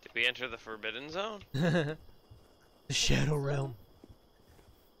 Did we enter the Forbidden Zone? The Shadow Realm.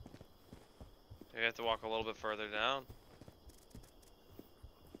 We have to walk a little bit further down.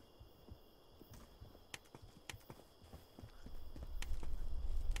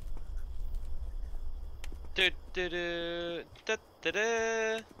 Do do do da da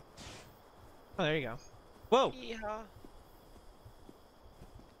da. Oh, there you go. Whoa! Yeehaw.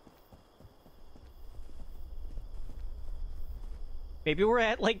 Maybe we're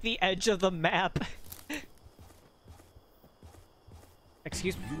at, like, the edge of the map.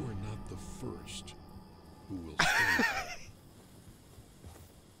 Excuse me. You are not the first who will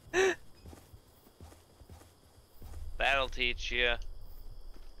stay. That'll teach you.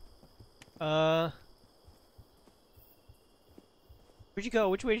 Is Where'd you go?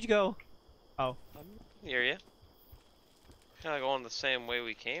 Which way did you go? Oh. Hear ya. Kind of going the same way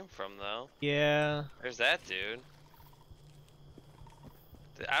we came from, though. Yeah. There's that dude.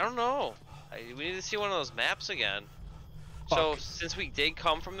 I don't know. We need to see one of those maps again. So, Fuck. since we did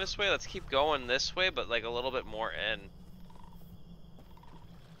come from this way, let's keep going this way, but like a little bit more in.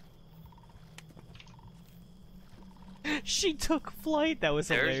 She took flight. That was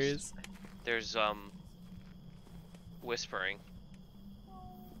hilarious. There's, whispering.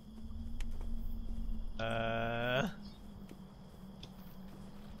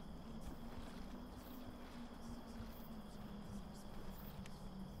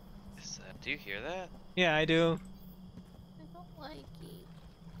 Do you hear that? Yeah, I do. I don't like it.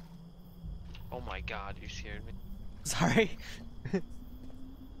 Oh my god, you scared me. Sorry. We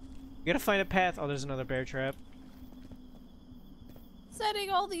gotta find a path. Oh, there's another bear trap.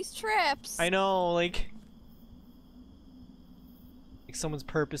 Setting all these traps. I know, like someone's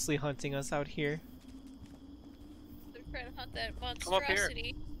purposely hunting us out here. They're trying to hunt that Come up here.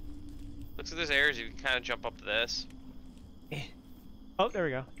 monstrosity. Looks like there's areas you can kind of jump up to this. Oh, there we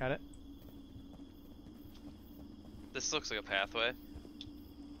go. Got it. This looks like a pathway.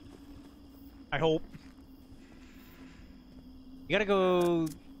 I hope. You gotta go.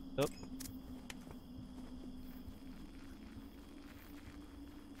 Oh.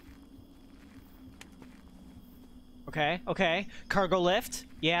 Okay, okay. Cargo lift.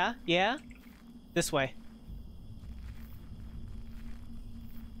 Yeah, yeah. This way.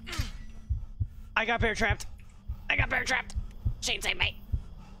 I got bear trapped. I got bear trapped. Shane, save me.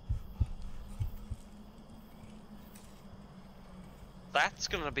 That's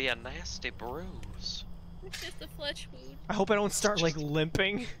gonna be a nasty bruise. It's just a flesh wound. I hope I don't start like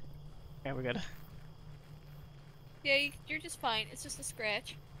limping. Yeah, we're good. Yeah, you're just fine. It's just a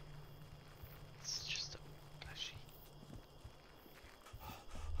scratch. It's just a fleshy.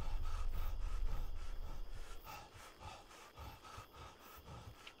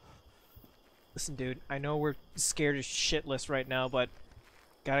 Listen, dude, I know we're scared as shitless right now, but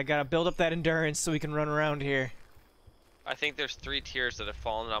gotta build up that endurance so we can run around here. I think there's 3 tears that have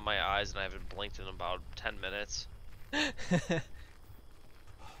fallen on my eyes and I haven't blinked in about 10 minutes.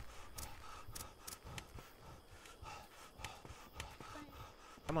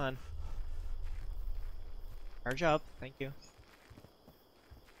 Come on. Charge up. Thank you.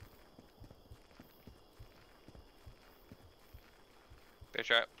 Bear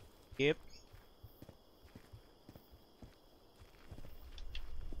trap. Yep.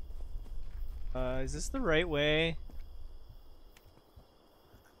 Is this the right way?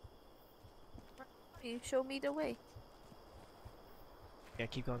 You show me the way. Yeah,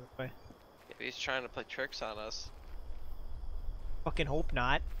 keep going this way. Maybe he's trying to play tricks on us. Fucking hope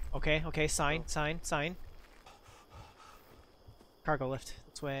not. Okay, okay, sign, Oh. sign. Cargo lift.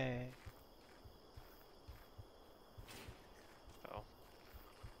 This way. Oh.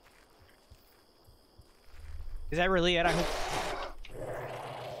 Is that really it? I hope.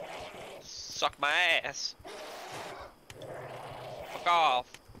 Suck my ass. Fuck off.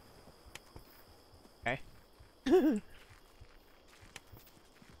 Okay. I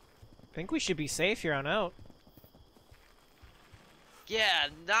think we should be safe here on out. Yeah,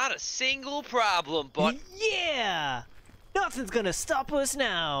 not a single problem, but Yeah! Nothing's gonna stop us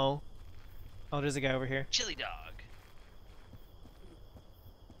now! Oh, there's a guy over here. chili dog.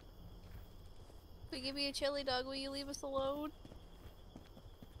 If we give you a chili dog, will you leave us alone?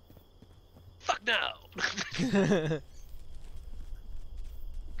 Fuck no.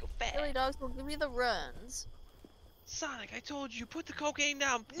 Go Chili fast. dogs will give you the runs. Sonic, I told you, put the cocaine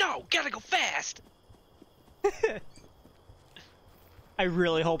down. No, gotta go fast. I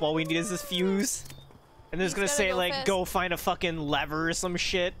really hope all we need is this fuse. And there's He's gonna gotta say, go like, fast. go find a fucking lever or some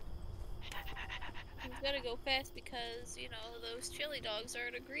shit. He's gotta go fast because, you know, those chili dogs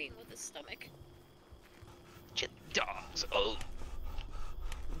aren't agreeing with his stomach. Chili dogs. Oh.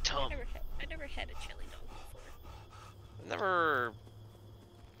 Tom. I never had a chili dog before. Never.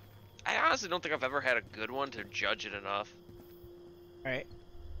 I honestly don't think I've ever had a good one to judge it enough. Alright.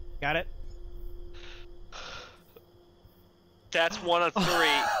 Got it? That's one of 3.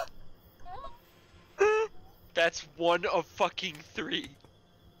 That's one of fucking 3.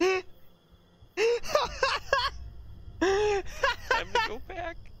 Time to go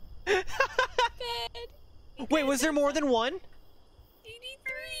back. Bad. Wait, was there more than one?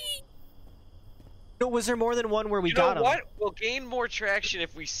 83. No, was there more than one where we You got know him? what? We'll gain more traction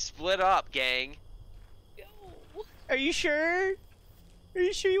if we split up, gang. Go. Are you sure? Are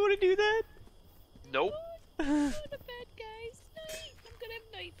you sure you want to do that? Nope. Go to bed, guys. Night. I'm gonna have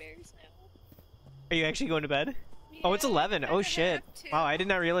nightmares now. Are you actually going to bed? Oh, it's Yeah, 11. Oh I shit. have to. Wow, I did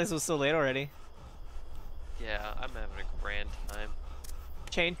not realize it was so late already. Yeah, I'm having a grand time.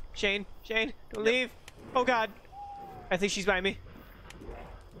 Shane, Shane, Shane, don't Yep. leave. Oh god. I think she's by me.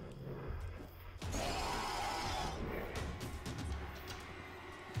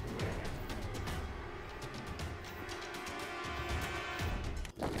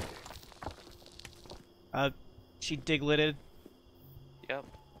 She diglitted. Yep.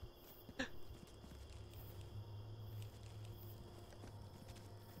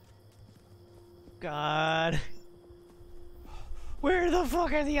 God. Where the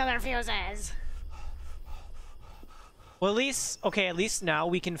fuck are the other fuses? Well, at least now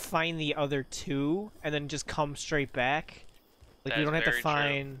we can find the other two and then just come straight back. Like, we That don't is have to very true.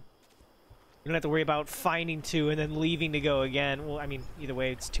 find... We don't have to worry about finding two and then leaving to go again. Well, I mean, either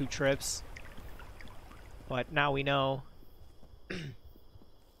way, it's 2 trips. But now we know. The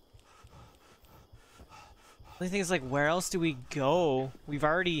thing is, like, where else do we go? We've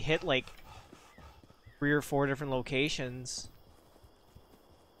already hit, like, 3 or 4 different locations.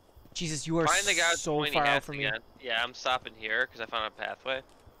 Jesus, you are Find the guy with so pointy far out hats from me. again. Yeah, I'm stopping here because I found a pathway.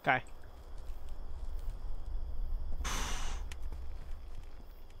 Okay.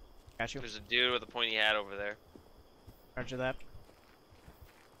 Got you. There's a dude with a pointy hat over there. Roger that.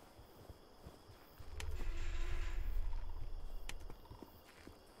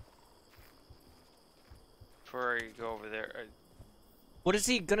 Before you go over there, What is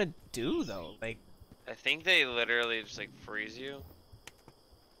he gonna do, though? Like, I think they literally just like freeze you.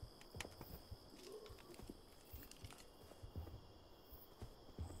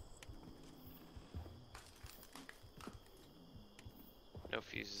 No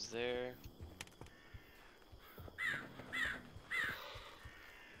fuses there.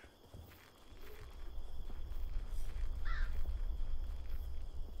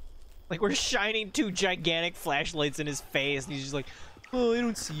 we're shining 2 gigantic flashlights in his face, and he's just like, "Oh, I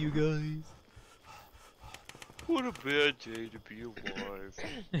don't see you guys." What a bad day to be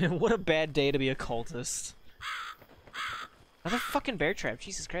alive. What a bad day to be a cultist. Another fucking bear trap,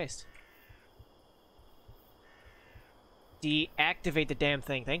 Jesus Christ. Deactivate the damn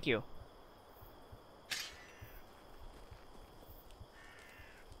thing, thank you.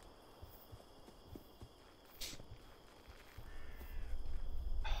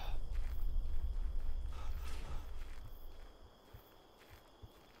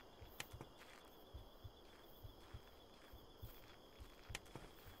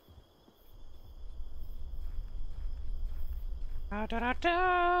 Da da da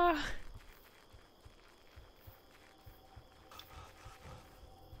da.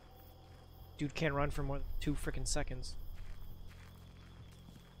 Dude can't run for more than 2 freaking seconds.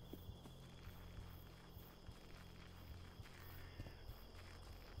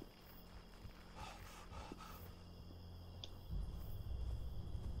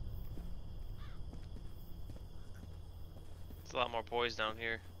 There's a lot more boys down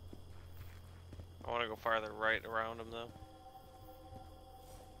here. I want to go farther right around them though.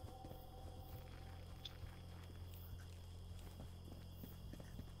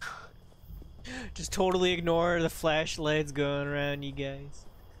 Just totally ignore the flashlights going around you guys.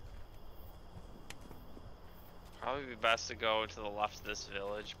 Probably be best to go to the left of this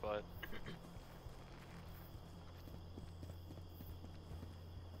village, but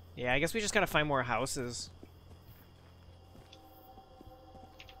Yeah, I guess we just gotta find more houses.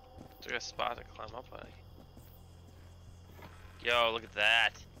 it's like a spot to climb up on. Yo, look at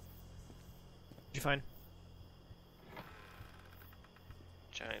that. What'd you find?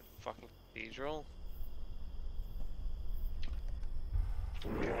 Giant fucking cathedral.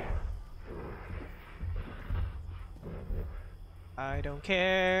 I don't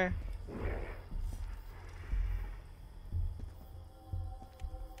care.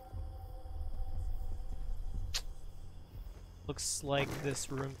 Looks like this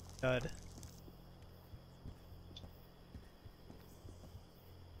room dud.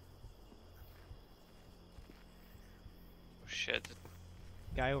 Oh shit.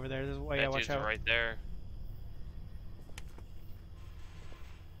 Guy over there. This is why That I watch dude's out. right there.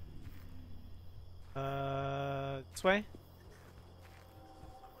 This way.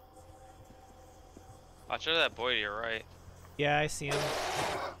 Watch out of that boy to your right. Yeah, I see him.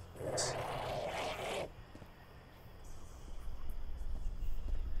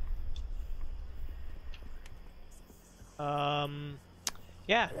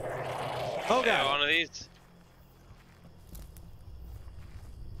 Yeah. Oh Hey, god. one of these.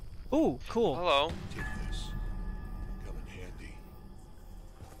 Ooh, cool. Hello. Take this. Come in handy.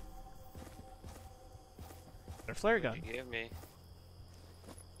 A flare You gun. gave me.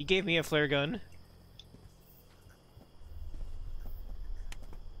 He gave me a flare gun.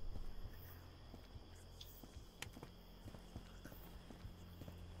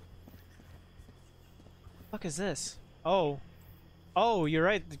 fuck is this? Oh. Oh, you're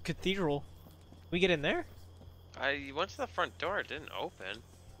right. The cathedral. We get in there? I went to the front door. It didn't open.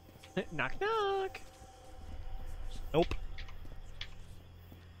 Knock knock. Nope.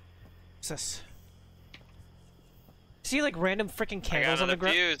 What's this? See like random freaking I got candles on the another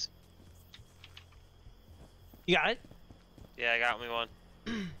ground? fuse. You got it? Yeah, I got me one.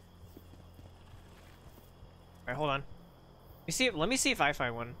 Alright, hold on. Let me see if I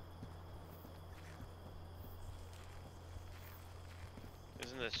find one.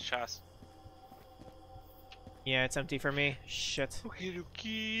 Isn't this chest? Yeah, it's empty for me. Shit. Okie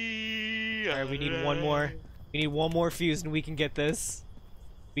dokie. Alright, we need one more. We need one more fuse and we can get this.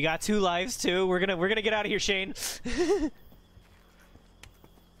 We got 2 lives too. We're gonna get out of here, Shane.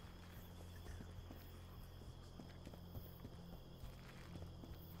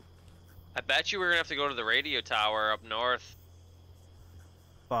 I bet you we're gonna have to go to the radio tower up north.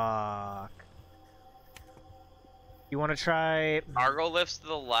 Fuck. You wanna try Cargo lifts to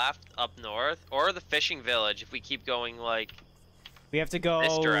the left up north, or the fishing village if we keep going like. we have to go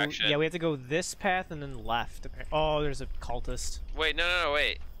this direction. Yeah, we have to go this path and then left. Oh, there's a cultist. Wait, no,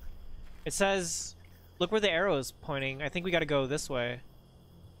 wait. It says, look where the arrow is pointing. I think we gotta go this way.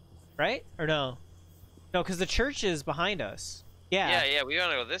 Right? Or no? No, because the church is behind us. Yeah. Yeah, we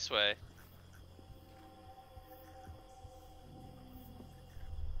wanna go this way.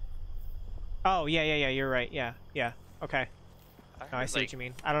 Oh, yeah, you're right. Yeah. Okay. No, I heard, see like, what you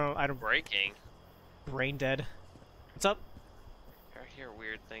mean. I don't breaking. brain dead. What's up? I hear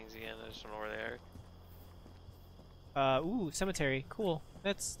weird things again. I just don't know where they are. Ooh, cemetery. Cool.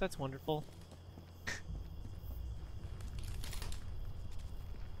 That's wonderful.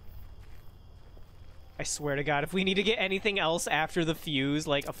 I swear to God, if we need to get anything else after the fuse,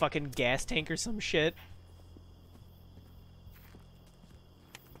 like a fucking gas tank or some shit.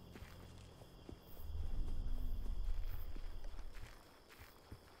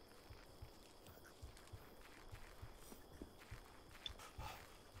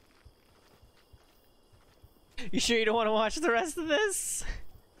 You sure you don't want to watch the rest of this?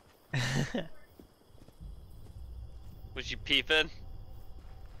 Was you peeping?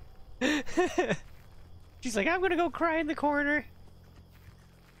 She's like, I'm gonna go cry in the corner.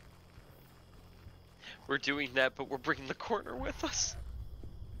 We're doing that, but we're bringing the corner with us.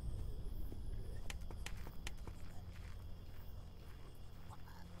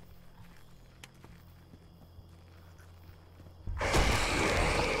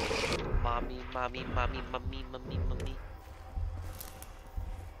 Mommy. The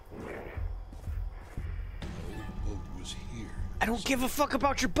boat was here. I don't give a fuck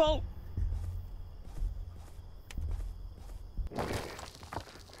about your boat.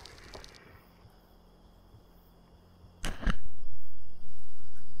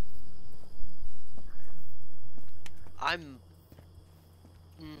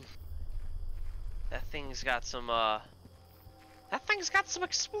 That thing's got some,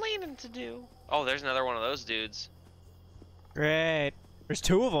 explaining to do. Oh, there's another one of those dudes. Great. There's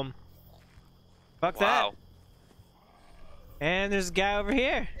 2 of them. Fuck Wow. that. And there's a guy over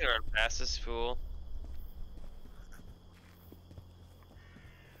here. You're a fastest fool.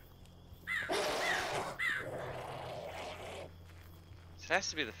 This has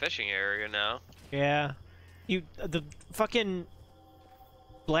to be the fishing area now. Yeah. The fucking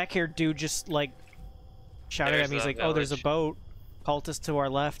black-haired dude just, like, shouted There's at me. He's the like, oh, there's a village. boat. Cultist to our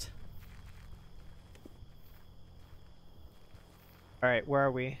left. Alright, where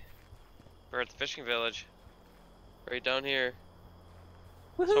are we? We're at the fishing village. Right down here.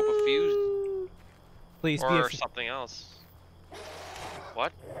 Let's hope a fuse. Woohoo! Please be a Or something else.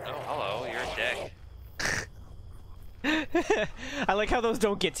 What? Oh, hello, you're a dick. I like how those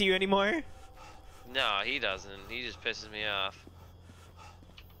don't get to you anymore. No, he doesn't. He just pisses me off.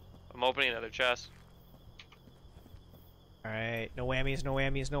 I'm opening another chest. Alright, no whammies, no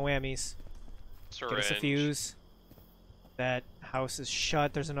whammies, no whammies. Get us a Syringe. fuse. That house is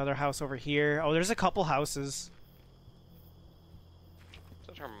shut. There's another house over here. Oh, there's a couple houses. Is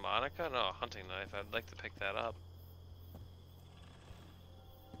that harmonica? No, a hunting knife. I'd like to pick that up.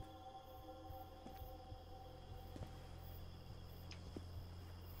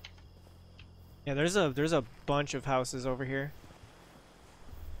 Yeah, there's a bunch of houses over here.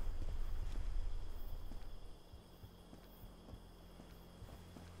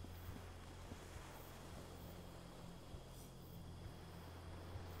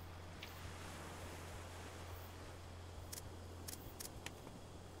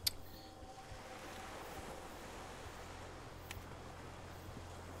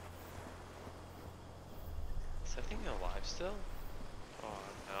 Is that thing alive still? Oh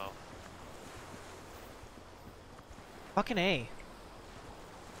no. Fucking A.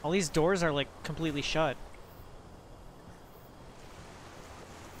 All these doors are like completely shut.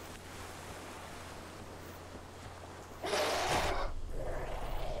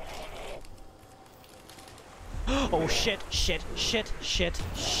 Oh shit, shit, shit, shit,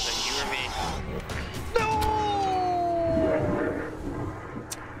 Then you or me. No!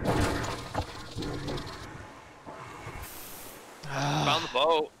 Found the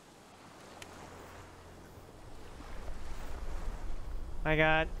boat.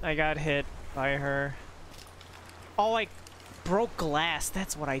 I got hit by her. Oh, I broke glass.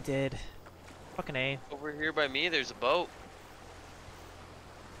 That's what I did. Fucking A. Over here by me, there's a boat.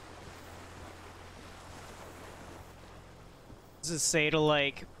 Does it say to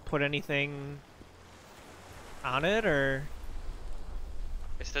like put anything on it or?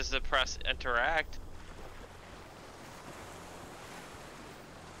 It says to press interact.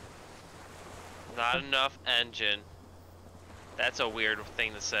 Not enough engine. That's a weird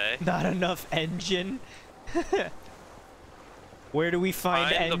thing to say. Not enough engine. Where do we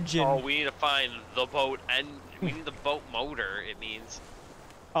find engine? Oh, we need to find the boat and we need the boat motor. It means.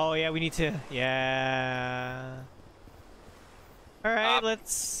 Oh yeah, we need to. Yeah. All right, Uh,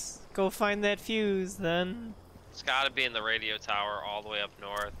 let's go find that fuse then. It's got to be in the radio tower all the way up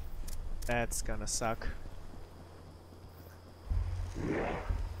north. That's gonna suck.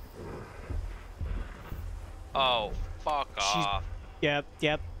 Oh, fuck She's- off. Yep,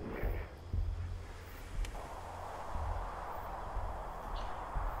 yep.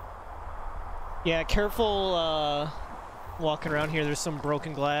 Yeah, careful walking around here. There's some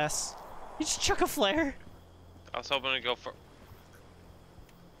broken glass. You just chuck a flare. I was hoping to go for.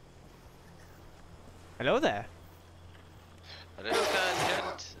 Hello there. I didn't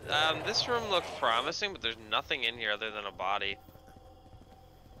tangent. This room looks promising, but there's nothing in here other than a body.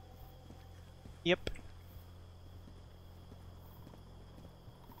 Yep.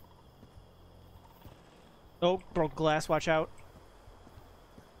 Oh, broke glass. Watch out.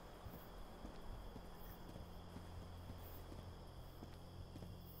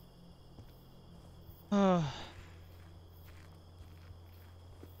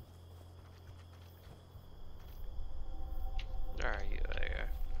 Are you there?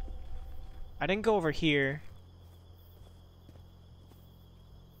 I didn't go over here.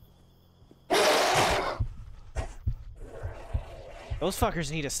 Those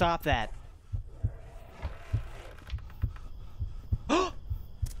fuckers need to stop that.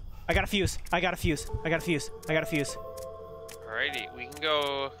 I got a fuse. I got a fuse. I got a fuse. I got a fuse. Alrighty, we can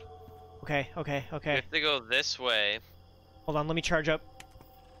go. Okay, okay, We okay. have to go this way. Hold on, let me charge up.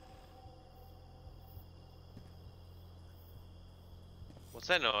 What's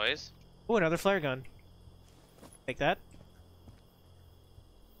that noise? Oh, another flare gun. Take that.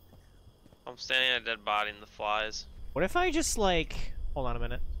 I'm standing on a dead body in the flies. What if I just like... Hold on a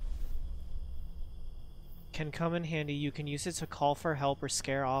minute. Can come in handy. You can use it to call for help or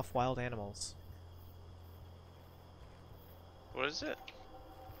scare off wild animals. What is it?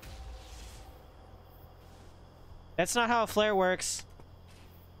 That's not how a flare works.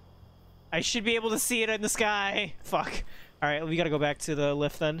 I should be able to see it in the sky. Fuck. Alright, we gotta go back to the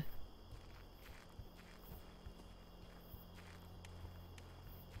lift then.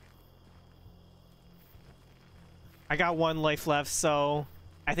 I got one life left, so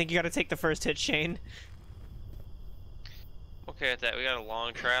I think you gotta take the first hit, Shane. Okay, at that we got a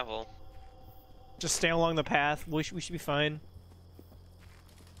long travel. Just stay along the path. We should be fine.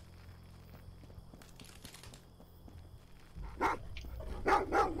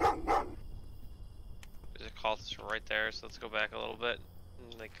 There's a cultist right there, so let's go back a little bit.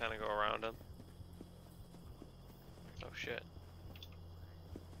 And they kind of go around him. Oh shit.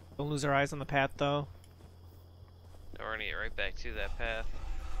 Don't lose our eyes on the path, though. Now we're gonna get right back to that path.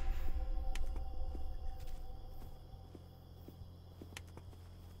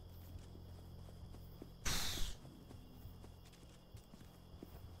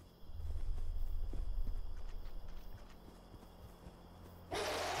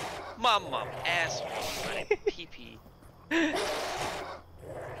 Mom, asshole, my pee-pee.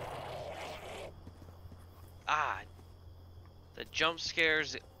 Ah, the jump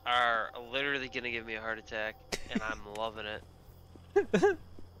scares are literally gonna give me a heart attack, and I'm loving it.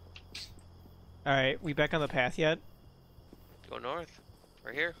 Alright, we back on the path yet? Go north,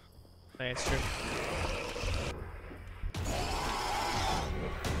 right here. That's true.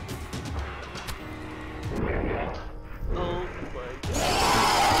 Oh my god.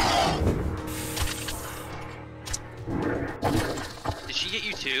 Did she get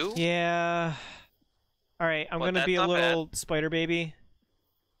you too? Yeah. Alright, I'm Well, gonna be a that's not bad. little spider baby.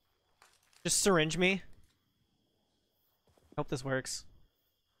 Just syringe me. Hope this works.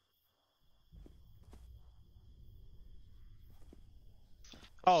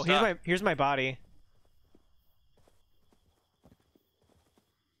 Oh, Stop. here's my body.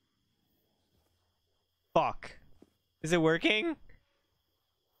 Fuck. Is it working?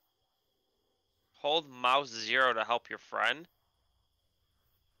 Hold mouse 0 to help your friend.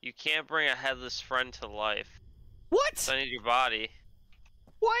 You can't bring a headless friend to life. What? So I need your body.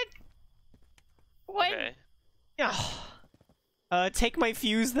 What? What? Okay. Yeah. Take my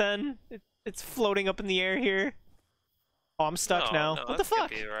fuse then. It's floating up in the air here. Oh, I'm stuck now. No, What the that's gotta fuck?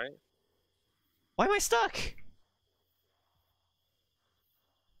 be right. Why am I stuck?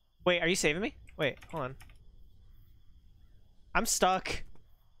 Wait, are you saving me? Wait, hold on. I'm stuck.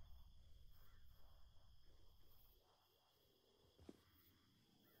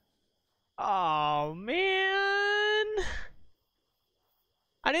 Oh, man.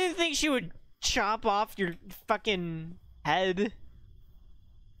 I didn't think she would chop off your fucking head.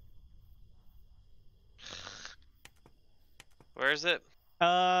 Where is it?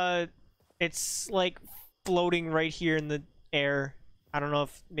 It's like floating right here in the air. I don't know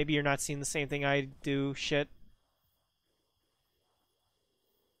if maybe you're not seeing the same thing I do. Shit.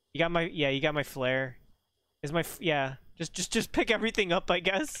 You got my flare. Is my yeah? Just pick everything up, I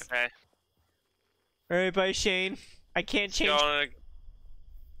guess. Okay. All right, bye, Shane. I can't change.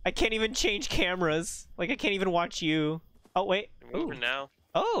 I can't even change cameras. Like I can't even watch you. Oh wait. Moving Ooh. now.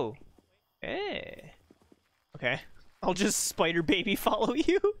 Oh. Hey. Okay. I'll just spider baby follow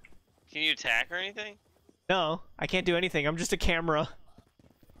you. Can you attack or anything? No, I can't do anything. I'm just a camera.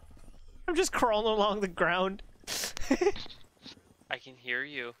 I'm just crawling along the ground. I can hear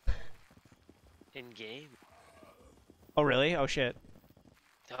you. In game. Oh really? Oh shit.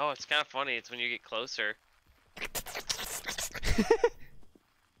 Oh, it's kind of funny. It's when you get closer.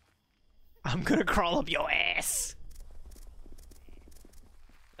 I'm gonna crawl up your ass.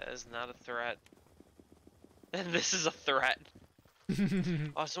 That is not a threat. And this is a threat.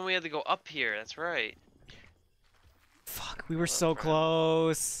 Oh, so we had to go up here. That's right. Fuck, we were so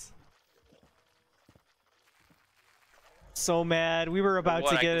close. So mad. We were about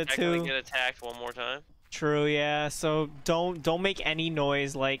to get it I too. can get attacked one more time. True, yeah. So don't make any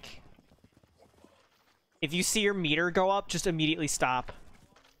noise. Like, if you see your meter go up, just immediately stop.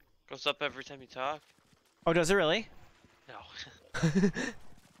 Goes up every time you talk. Oh, does it really? No.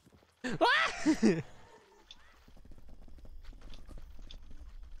 Ah!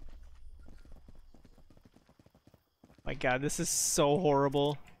 My God, this is so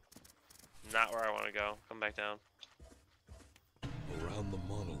horrible. Not where I want to go. Come back down. Around the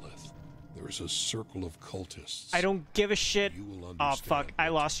monolith, there is a circle of cultists. I don't give a shit. You will Oh understand fuck, I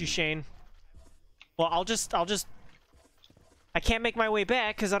what lost to you, do. Shane. Well, I'll just I can't make my way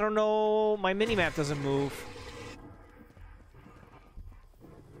back because I don't know, my minimap doesn't move.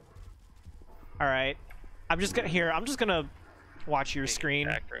 Alright. I'm just gonna watch your Being screen.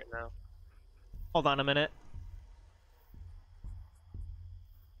 attacked right now. Hold on a minute.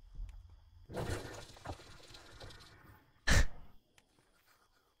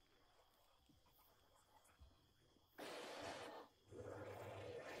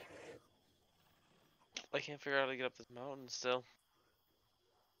 I can't figure out how to get up this mountain still.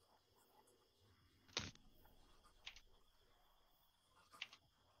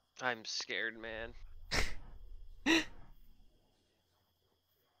 I'm scared, man.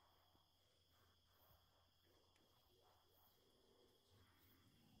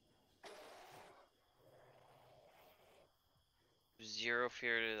 Zero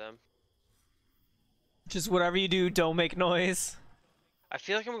fear to them. Just whatever you do, don't make noise. I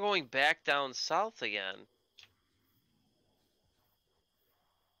feel like I'm going back down south again.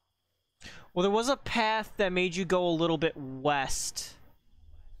 Well, there was a path that made you go a little bit west.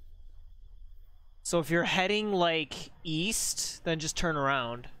 So if you're heading, like, east, then just turn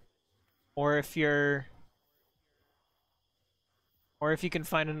around. Or if you can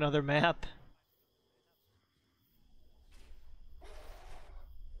find another map.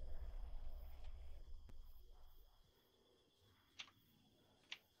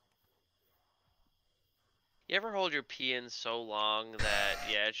 You ever hold your pee in so long that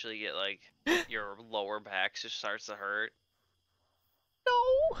you actually get, like, your lower back just starts to hurt?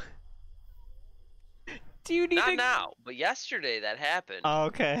 No! Do you need Not to... now, but yesterday that happened. Oh,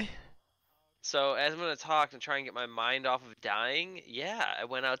 okay. So as I'm gonna talk and try and get my mind off of dying, yeah, I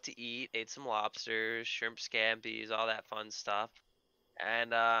went out to eat, ate some lobsters, shrimp scampies, all that fun stuff.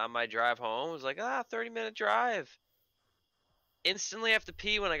 And on my drive home, it was like, 30-minute drive. Instantly have to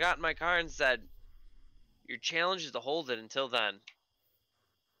pee when I got in my car and said, your challenge is to hold it until then.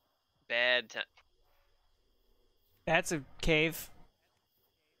 Bad That's a cave.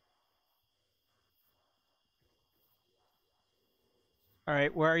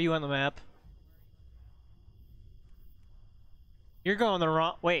 Alright, where are you on the map? You're going the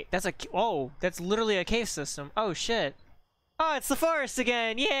wrong- wait, that's a- oh, that's literally a cave system. Oh shit. Oh, it's the forest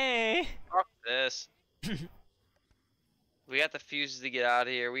again! Yay! Fuck this. We got the fuses to get out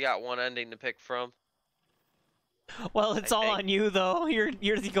of here. We got one ending to pick from. Well, it's I all think. on you though. You're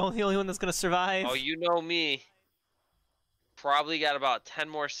the only one that's gonna survive. Oh, you know me. Probably got about 10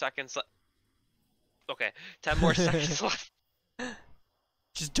 more seconds left. Okay, 10 more seconds left.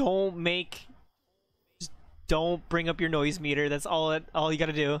 Just don't make. Just don't bring up your noise meter. That's all. All you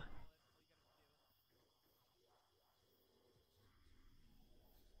gotta do.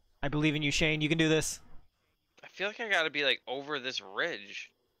 I believe in you, Shane. You can do this. I feel like I gotta be like over this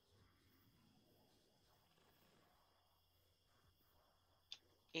ridge.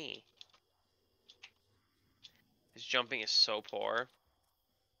 His jumping is so poor.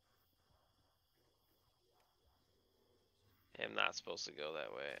 I'm not supposed to go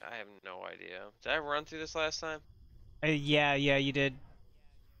that way. I have no idea. Did I run through this last time? Yeah, you did.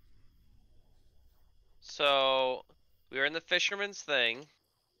 So, we were in the fisherman's thing.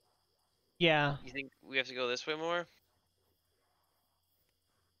 Yeah. You think we have to go this way more?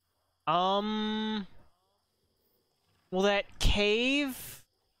 Well, that cave.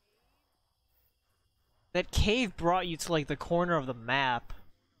 That cave brought you to like the corner of the map,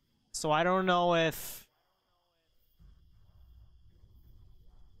 so I don't know if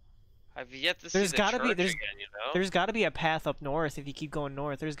I've yet to see there's the gotta be church there's again, you know? there's gotta be a path up north if you keep going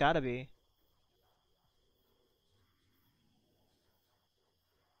north. There's gotta be.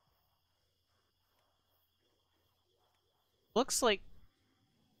 Looks like.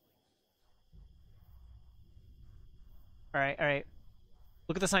 All right.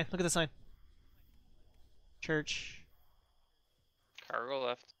 Look at the sign. Look at the sign. Church. Cargo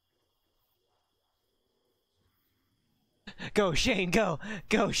left. Go, Shane, go!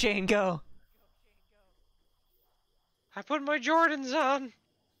 Go, Shane, go! I put my Jordans on!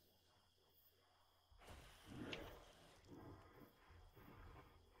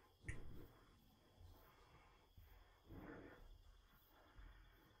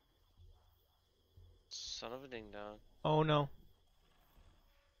 Son of a ding dong. Oh no.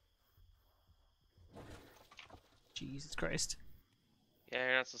 Jesus Christ. Yeah,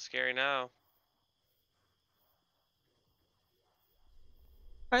 you're not so scary now.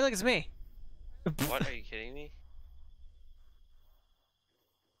 Alright, look, it's me. What? Are you kidding me?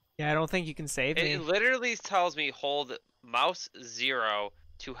 Yeah, I don't think you can save me. It literally tells me hold mouse 0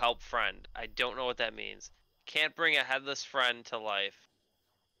 to help friend. I don't know what that means. Can't bring a headless friend to life.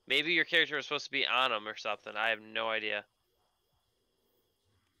 Maybe your character was supposed to be on him or something. I have no idea.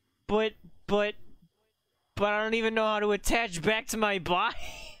 But I don't even know how to attach back to my body.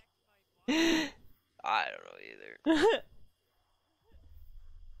 I don't know either.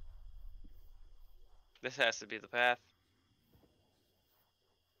 This has to be the path.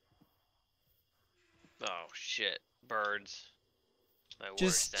 Oh shit. Birds. My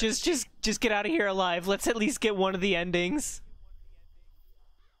worst enemy. just get out of here alive. Let's at least get one of the endings.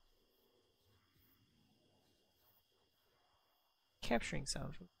 Capturing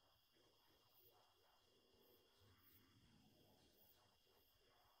sound.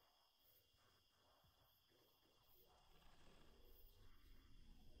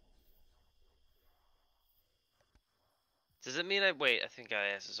 Does it mean wait, I think I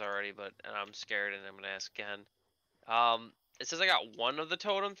asked this already, but and I'm scared and I'm gonna ask again. It says I got one of the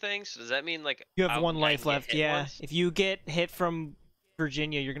totem things, so does that mean like You have I one can life get left, hit yeah. once? If you get hit from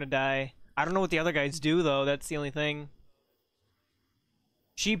Virginia, you're gonna die. I don't know what the other guys do, though. That's the only thing.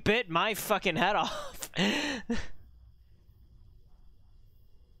 She bit my fucking head off.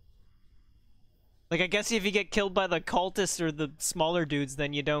 Like, I guess if you get killed by the cultists or the smaller dudes,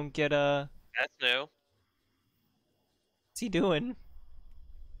 then you don't get a... That's new. What's he doing?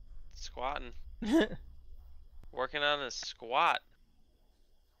 Squatting. Working on a squat.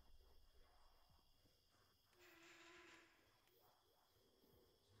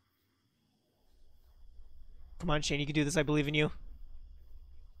 Come on, Shane, you can do this. I believe in you.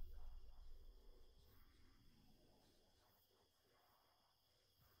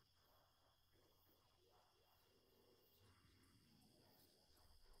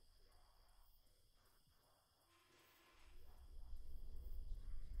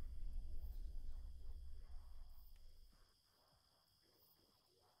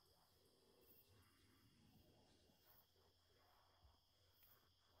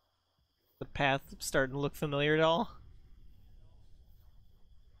 The path starting to look familiar at all?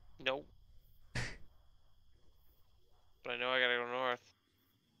 Nope. But I know I gotta go north.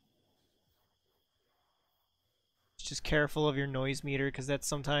 Just careful of your noise meter, because that's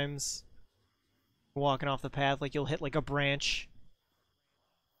sometimes walking off the path, like you'll hit like a branch.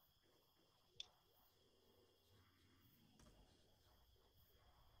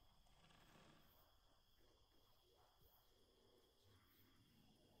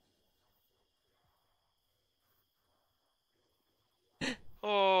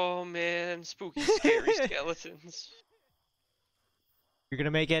 Oh man, spooky, scary skeletons. You're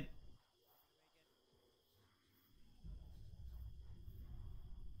gonna make it.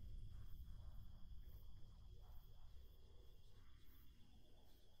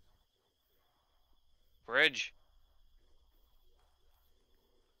 Bridge.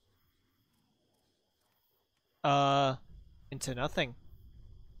 Into nothing.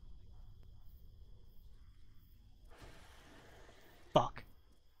 Fuck.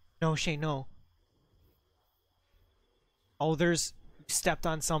 No, Shane, no. Oh, there's... You stepped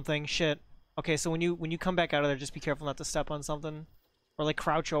on something. Shit. Okay, so when you come back out of there, just be careful not to step on something. Or, like,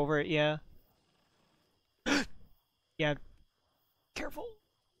 crouch over it, yeah. Yeah. Careful.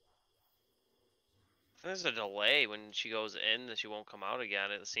 There's a delay when she goes in that she won't come out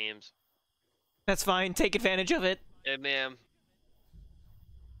again, it seems. That's fine. Take advantage of it. Hey, ma'am.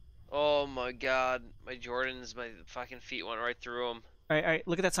 Oh my god. My Jordans, my fucking feet went right through them. Alright,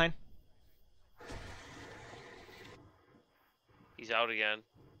 look at that sign. He's out again.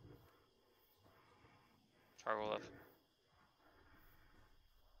 Targo left.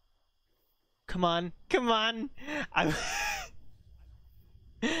 Come on. Come on. I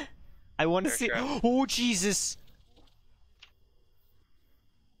want to Bear see... trap. Oh, Jesus.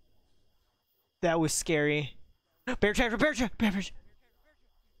 That was scary. Bear trap, bear trap, bear trap.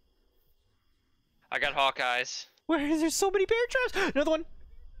 I got Hawkeyes. Where is there so many bear traps? Another one.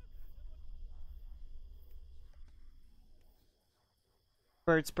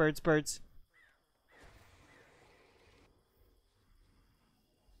 Birds, birds, birds.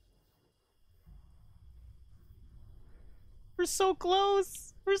 We're so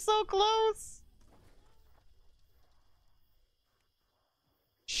close. We're so close.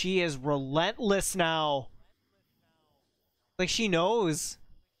 She is relentless now. Like she knows.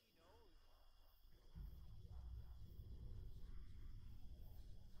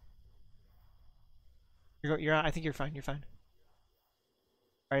 You're I think you're fine. You're fine.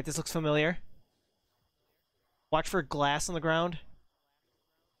 All right, this looks familiar. Watch for glass on the ground.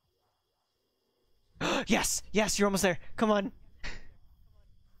 Yes, yes, you're almost there. Come on.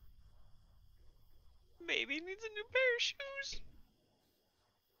 Maybe he needs a new pair of shoes.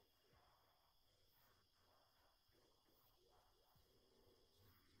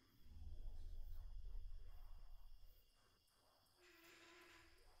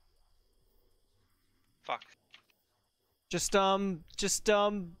 Fuck. Just I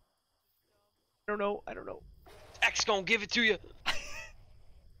don't know. I don't know. X gonna give it to you.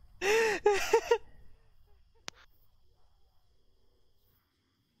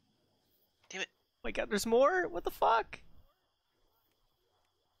 Damn it. Oh my god, there's more? What the fuck?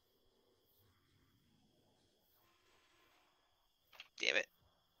 Damn it.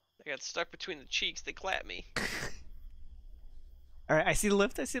 I got stuck between the cheeks. They clapped me. Alright, I see the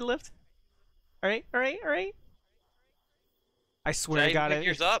lift. I see the lift. Alright, alright, alright. I swear I Did got pick it.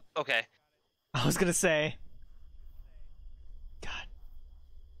 yours up? Okay. I was gonna say. God.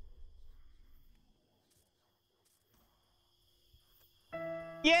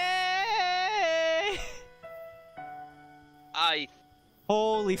 Yay!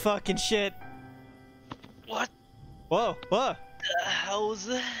 Holy fucking shit. What Whoa, whoa. the hell was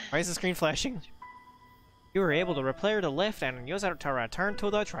that? Why is the screen flashing? You were able to repair the lift and use it to return to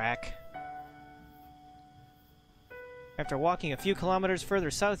the track. After walking a few kilometers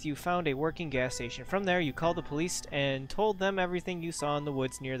further south, you found a working gas station. From there, you called the police and told them everything you saw in the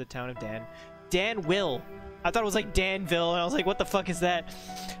woods near the town of Danville. I thought it was like Danville, and I was like, what the fuck is that?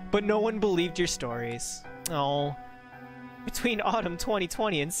 But no one believed your stories. Oh. Between autumn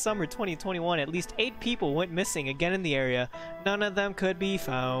 2020 and summer 2021, at least 8 people went missing again in the area. None of them could be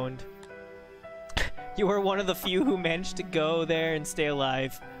found. You were one of the few who managed to go there and stay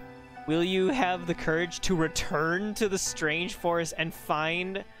alive. Will you have the courage to return to the strange forest and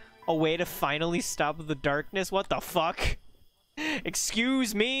find a way to finally stop the darkness? What the fuck?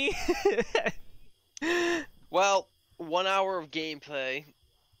 Excuse me? Well, 1 hour of gameplay.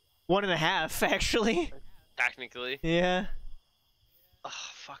 1.5, actually. Technically. Yeah. Oh,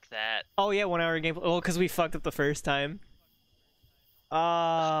 fuck that. Oh yeah, 1 hour gameplay. Oh, because we fucked up the first time.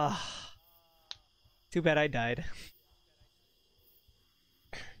 Too bad I died.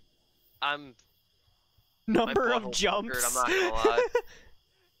 I'm Number of butthole's jumps. puckered, I'm not gonna lie.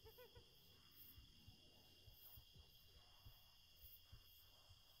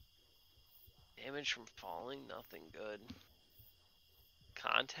 Damage from falling, nothing good.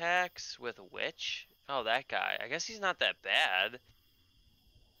 Contacts with a witch? Oh, that guy. I guess he's not that bad.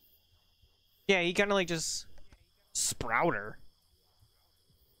 Yeah, he kind of like just sprouter.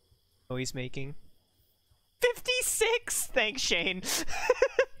 Oh, he's making 56. Thanks, Shane.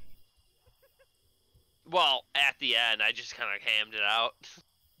 Well, at the end, I just kind of hammed it out.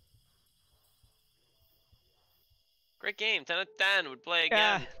 Great game, 10 out of 10. Would play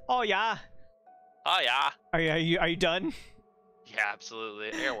Yeah. again. Oh yeah. Oh yeah. Are you done? Yeah, absolutely.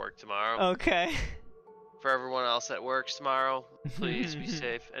 I gotta work tomorrow. Okay. For everyone else that works tomorrow, please be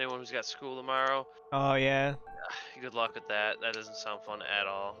safe. Anyone who's got school tomorrow, Oh yeah. good luck with that. That doesn't sound fun at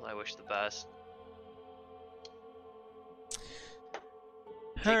all. I wish the best.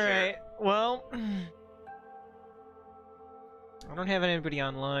 Take All care. right. Well, I don't have anybody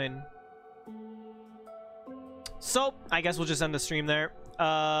online. So, I guess we'll just end the stream there.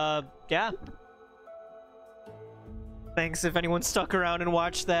 Yeah. Thanks if anyone stuck around and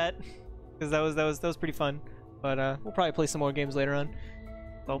watched that, because that was pretty fun. But we'll probably play some more games later on.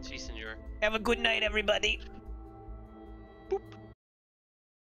 Well, See, senor. have a good night, everybody. Boop.